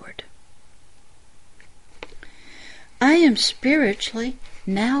the Lord. I am spiritually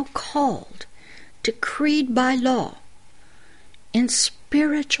now called, decreed by law, in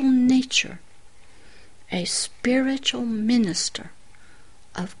spiritual nature, a spiritual minister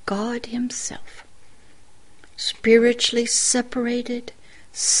of God Himself, spiritually separated,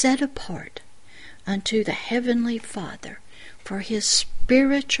 set apart unto the Heavenly Father for His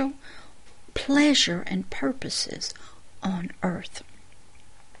spiritual pleasure and purposes on earth.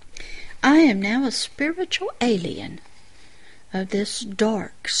 I am now a spiritual alien of this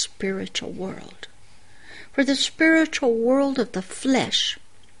dark spiritual world. For the spiritual world of the flesh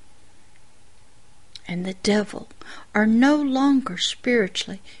and the devil are no longer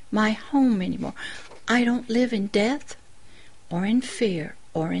spiritually my home anymore. I don't live in death or in fear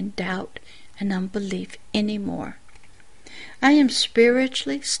or in doubt and unbelief anymore. I am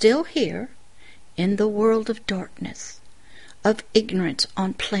spiritually still here in the world of darkness, of ignorance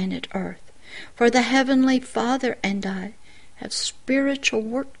on planet Earth. For the Heavenly Father and I have spiritual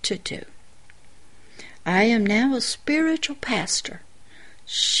work to do. I am now a spiritual pastor,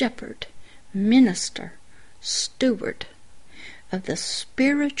 shepherd, minister, steward of the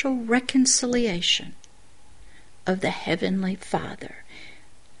spiritual reconciliation of the Heavenly Father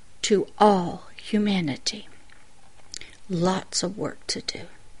to all humanity. Lots of work to do.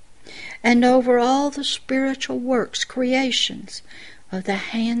 And over all the spiritual works, creations of the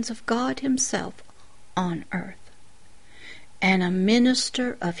hands of God Himself on earth, and a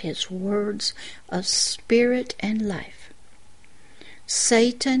minister of His words of spirit and life.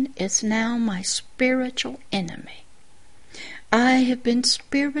 Satan is now my spiritual enemy. I have been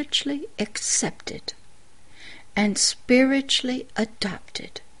spiritually accepted and spiritually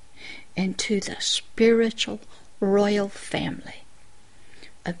adopted into the spiritual royal family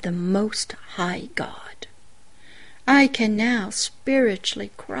of the Most High God. I can now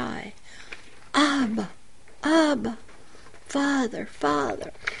spiritually cry, Abba, Abba, Father,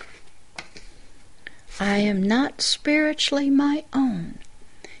 Father. I am not spiritually my own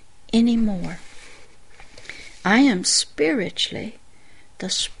anymore. I am spiritually the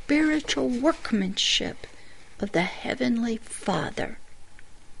spiritual workmanship of the Heavenly Father.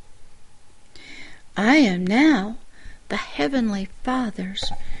 I am now the Heavenly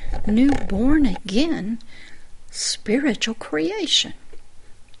Father's new born again spiritual creation,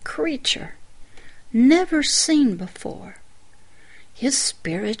 creature, never seen before. His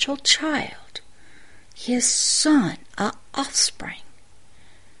spiritual child, His son, a offspring,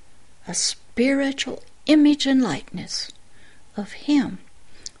 a spiritual image and likeness of Him,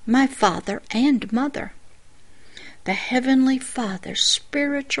 my Father and Mother, the Heavenly Father's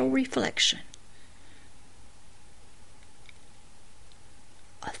spiritual reflection,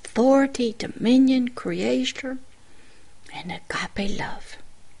 authority, dominion, creator, and agape love.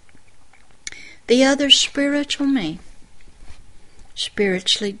 The other spiritual me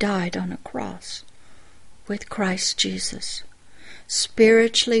spiritually died on a cross with Christ Jesus,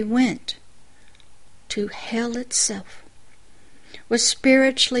 spiritually went to hell itself, was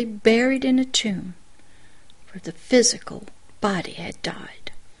spiritually buried in a tomb, for the physical body had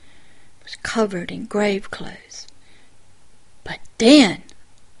died, was covered in grave clothes. But then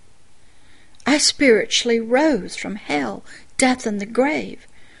I spiritually rose from hell, death, and the grave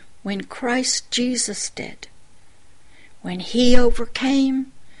when Christ Jesus did. When He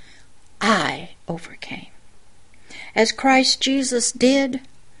overcame, I overcame. As Christ Jesus did,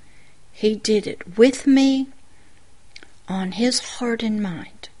 He did it with me on His heart and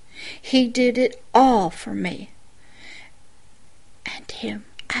mind. He did it all for me. And Him,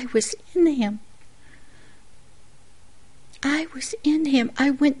 I was in Him. I was in Him.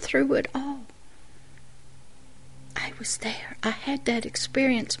 I went through it all. I was there. I had that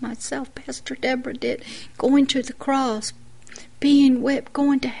experience myself. Pastor Deborah did. Going to the cross, being whipped,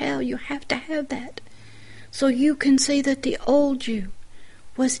 going to hell. You have to have that. So you can see that the old you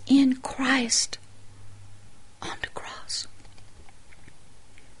was in Christ on the cross.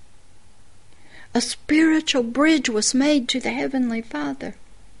 A spiritual bridge was made to the Heavenly Father.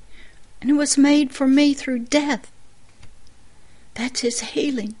 And it was made for me through death. That's his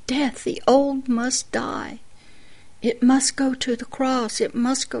healing. Death, the old must die. It must go to the cross. It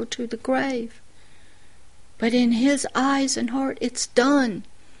must go to the grave. But in his eyes and heart, it's done.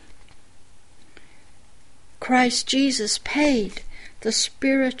 Christ Jesus paid the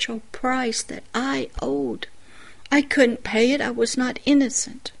spiritual price that I owed. I couldn't pay it. I was not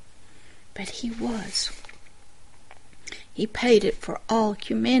innocent. But he was. He paid it for all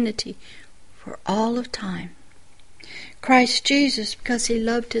humanity, for all of time. Christ Jesus, because he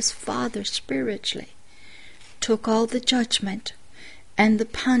loved his Father spiritually, took all the judgment and the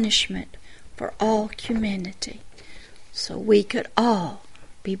punishment for all humanity, so we could all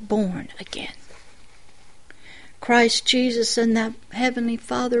be born again. Christ Jesus and the Heavenly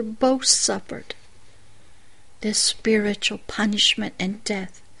Father both suffered this spiritual punishment and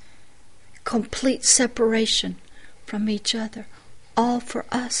death, complete separation from each other, all for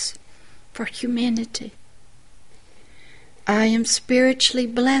us, for humanity. I am spiritually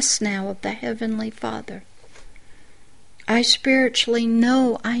blessed now of the Heavenly Father. I spiritually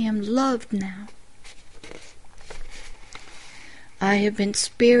know I am loved now. I have been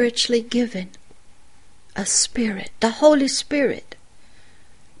spiritually given a spirit, the Holy Spirit.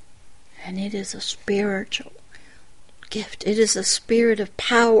 And it is a spiritual gift. It is a spirit of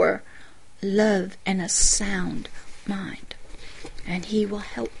power, love, and a sound mind. And he will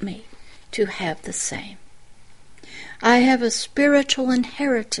help me to have the same. I have a spiritual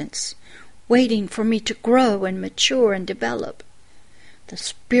inheritance waiting for me to grow and mature and develop. The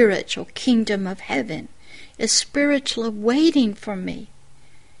spiritual kingdom of heaven is spiritually waiting for me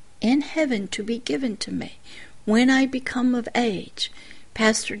in heaven to be given to me when I become of age.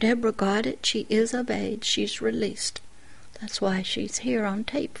 Pastor Deborah got it. She is of age. She's released. That's why she's here on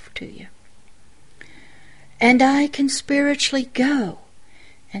tape to you. And I can spiritually go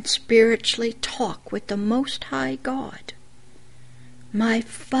and spiritually talk with the Most High God, my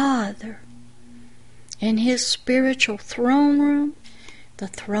Father, in his spiritual throne room, the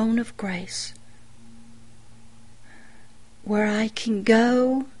throne of grace, where I can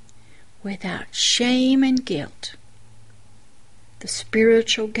go without shame and guilt. The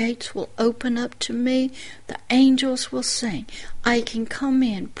spiritual gates will open up to me. The angels will sing. I can come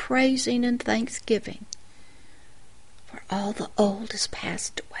in praising and thanksgiving, for all the old has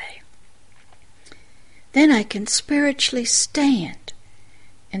passed away. Then I can spiritually stand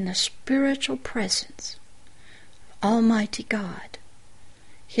in the spiritual presence of Almighty God,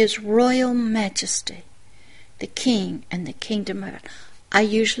 his royal majesty, the King and the kingdom of it. I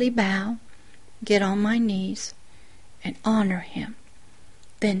usually bow, get on my knees, and honor him,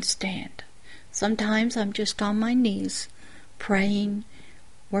 then stand. Sometimes I'm just on my knees, praying,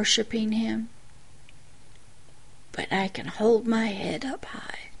 worshiping him, but I can hold my head up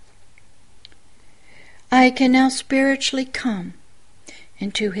high. I can now spiritually come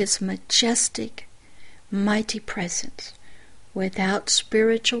into his majestic, mighty presence without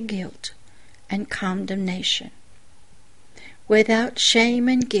spiritual guilt and condemnation, without shame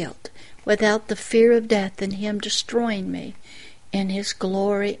and guilt, without the fear of death and him destroying me in his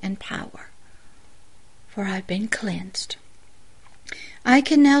glory and power, for I've been cleansed. I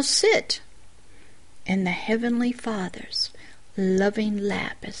can now sit in the Heavenly Father's loving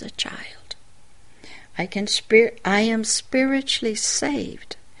lap as a child. I am spiritually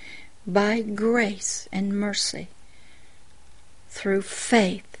saved by grace and mercy through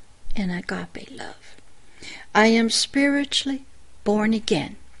faith in agape love. I am spiritually born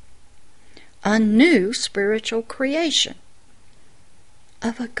again, a new spiritual creation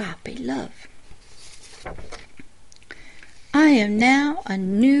of agape love. I am now a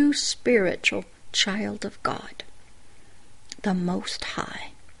new spiritual child of God, the Most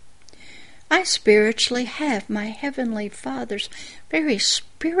High. I spiritually have my Heavenly Father's very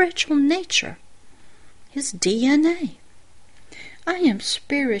spiritual nature, his DNA. I am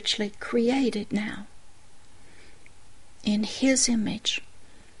spiritually created now in his image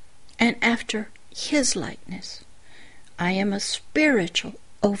and after his likeness. I am a spiritual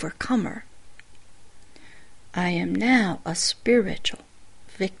overcomer. I am now a spiritual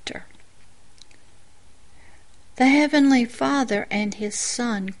victor. The Heavenly Father and his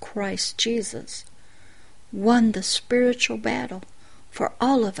Son, Christ Jesus, won the spiritual battle for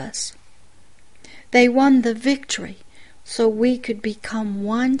all of us. They won the victory so we could become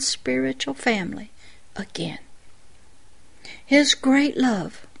one spiritual family again. His great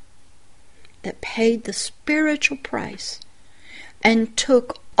love that paid the spiritual price and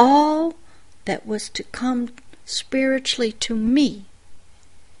took all that was to come spiritually to me,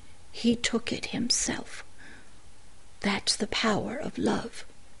 he took it himself. That's the power of love.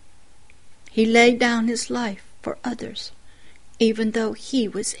 He laid down his life for others, even though he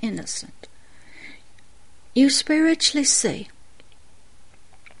was innocent. You spiritually see,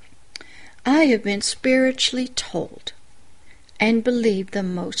 I have been spiritually told and believe the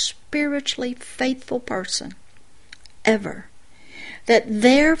most spiritually faithful person ever, that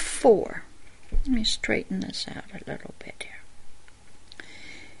therefore, let me straighten this out a little bit here.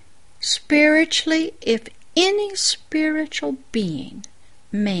 Spiritually, if any spiritual being,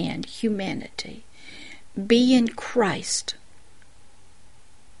 man, humanity, be in Christ,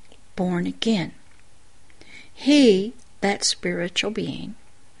 born again, he, that spiritual being,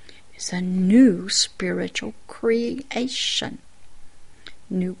 is a new spiritual creation,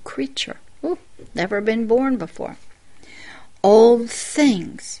 new creature. Ooh, never been born before. Old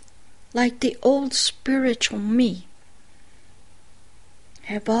things, like the old spiritual me,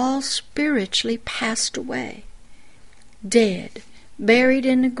 have all spiritually passed away, dead, buried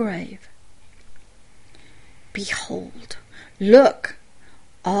in the grave. Behold, look,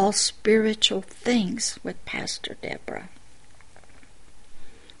 all spiritual things with Pastor Deborah,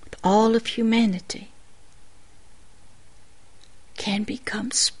 with all of humanity, can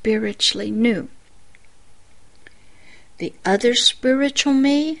become spiritually new. The other spiritual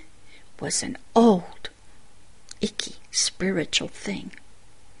me was an old, icky spiritual thing.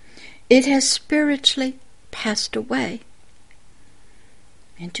 It has spiritually passed away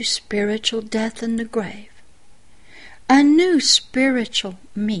into spiritual death in the grave. A new spiritual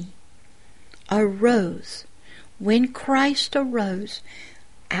me arose when Christ arose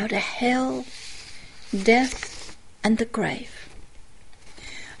out of hell, death, and the grave.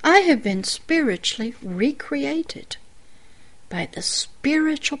 I have been spiritually recreated by the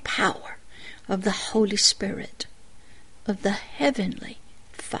spiritual power of the Holy Spirit, of the Heavenly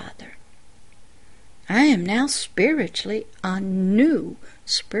Father. I am now spiritually a new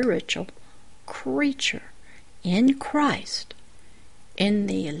spiritual creature in Christ, in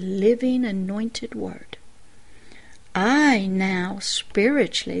the living anointed Word. I now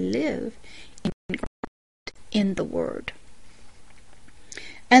spiritually live in the Word.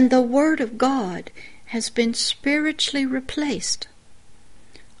 And the Word of God has been spiritually replaced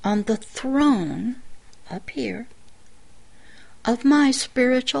on the throne up here of my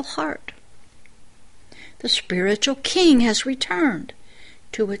spiritual heart. The spiritual king has returned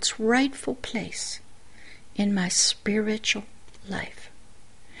to its rightful place in my spiritual life.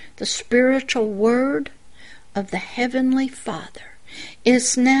 The spiritual word of the Heavenly Father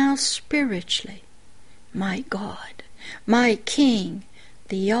is now spiritually my God, my King,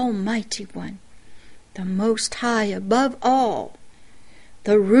 the Almighty One, the Most High above all,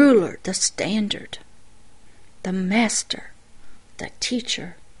 the ruler, the standard, the master, the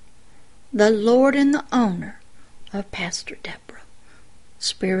teacher, the Lord and the owner of Pastor Deborah,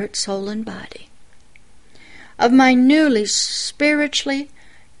 spirit, soul, and body, of my newly spiritually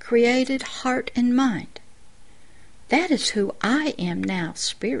created heart and mind. That is who I am now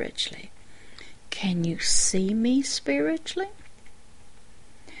spiritually. Can you see me spiritually?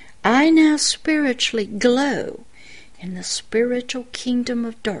 I now spiritually glow in the spiritual kingdom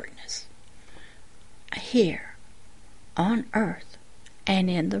of darkness, here on earth and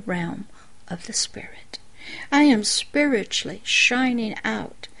in the realm of the Spirit. I am spiritually shining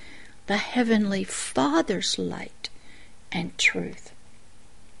out the Heavenly Father's light and truth.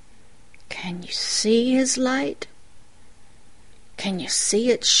 Can you see His light? Can you see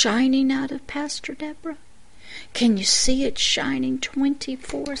it shining out of Pastor Deborah? Can you see it shining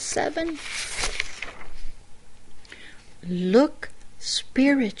 24/7? Look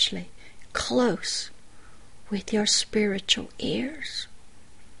spiritually close with your spiritual ears,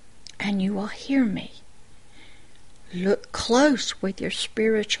 and you will hear me. Look close with your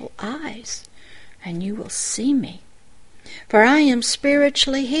spiritual eyes, and you will see me. For I am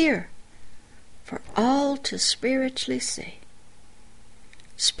spiritually here, for all to spiritually see.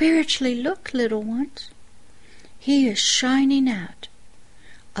 Spiritually look, little ones. He is shining out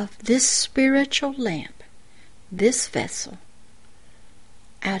of this spiritual lamp, this vessel,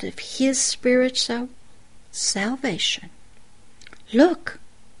 out of His spiritual salvation. Look,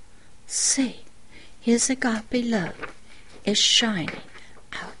 see, His agape love is shining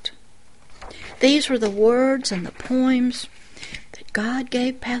out. These were the words and the poems that God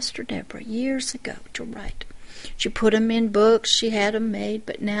gave Pastor Deborah years ago to write. She put them in books, she had them made,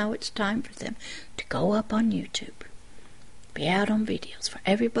 but now it's time for them to go up on YouTube, be out on videos for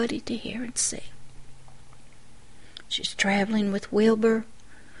everybody to hear and see. She's traveling with Wilbur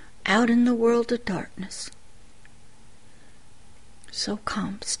out in the world of darkness. So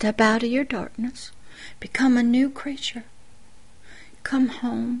come, step out of your darkness, become a new creature. Come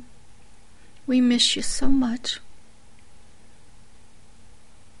home, We miss you so much.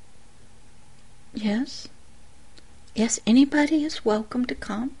 Yes. Yes, anybody is welcome to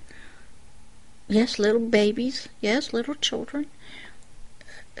come. Yes, little babies. Yes, little children.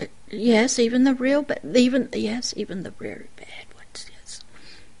 Yes, even the real bad, even the very bad ones. Yes,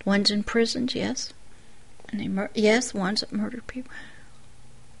 ones in prisons. Yes, and yes, ones that murder people.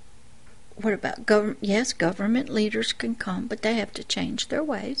 What about government? Yes, government leaders can come, but they have to change their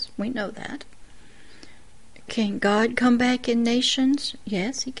ways. We know that. Can God come back in nations?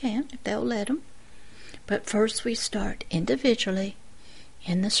 Yes, He can, if they'll let Him. But first we start individually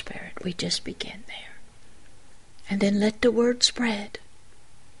in the Spirit. We just begin there. And then let the word spread.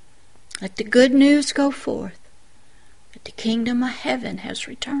 Let the good news go forth that the kingdom of heaven has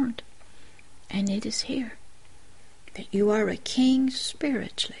returned. And it is here. That you are a king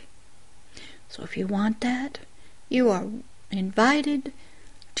spiritually. So if you want that, you are invited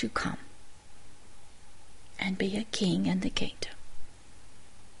to come and be a king in the kingdom.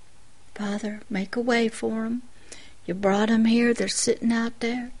 Father, make a way for them. You brought them here. They're sitting out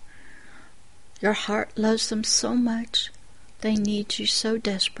there. Your heart loves them so much. They need you so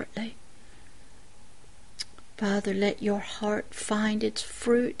desperately. Father, let your heart find its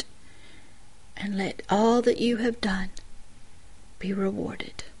fruit and let all that you have done be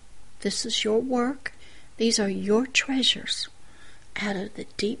rewarded. This is your work. These are your treasures out of the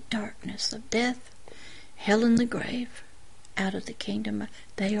deep darkness of death, hell, and the grave, out of the kingdom.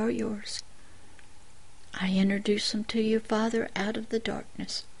 They are yours. I introduce them to you, Father, out of the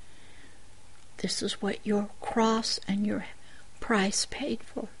darkness. This is what your cross and your price paid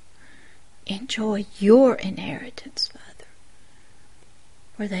for. Enjoy your inheritance, Father,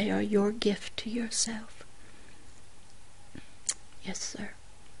 for they are your gift to yourself. Yes, sir.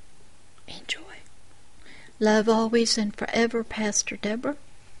 Enjoy. Love always and forever, Pastor Deborah.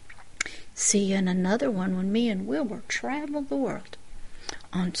 See you in another one when me and Wilbur travel the world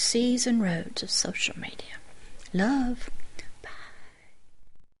on seas and roads of social media. Love. Bye.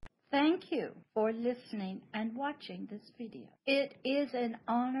 Thank you for listening and watching this video. It is an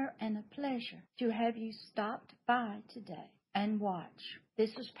honor and a pleasure to have you stopped by today and watch.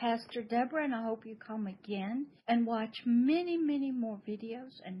 This is Pastor Deborah, and I hope you come again and watch many, many more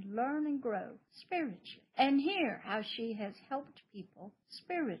videos and learn and grow spiritually and hear how she has helped people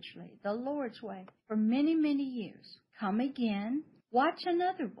spiritually the Lord's way for many, many years. Come again, watch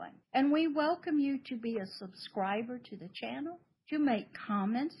another one, and we welcome you to be a subscriber to the channel, to make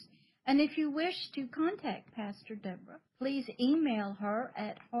comments, and if you wish to contact Pastor Deborah, please email her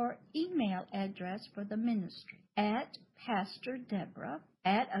at her email address for the ministry at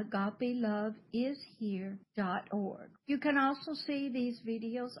pastordeborah@agapeloveishere.org. You can also see these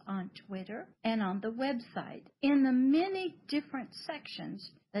videos on Twitter and on the website in the many different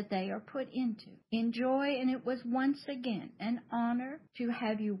sections that they are put into. Enjoy, and it was once again an honor to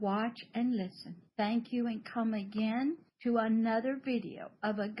have you watch and listen. Thank you, and come again to another video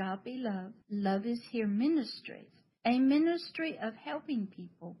of Agape Love, Love is Here Ministries, a ministry of helping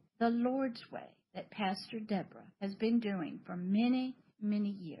people the Lord's way that Pastor Deborah has been doing for many,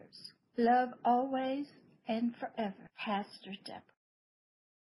 many years. Love always and forever, Pastor Deborah.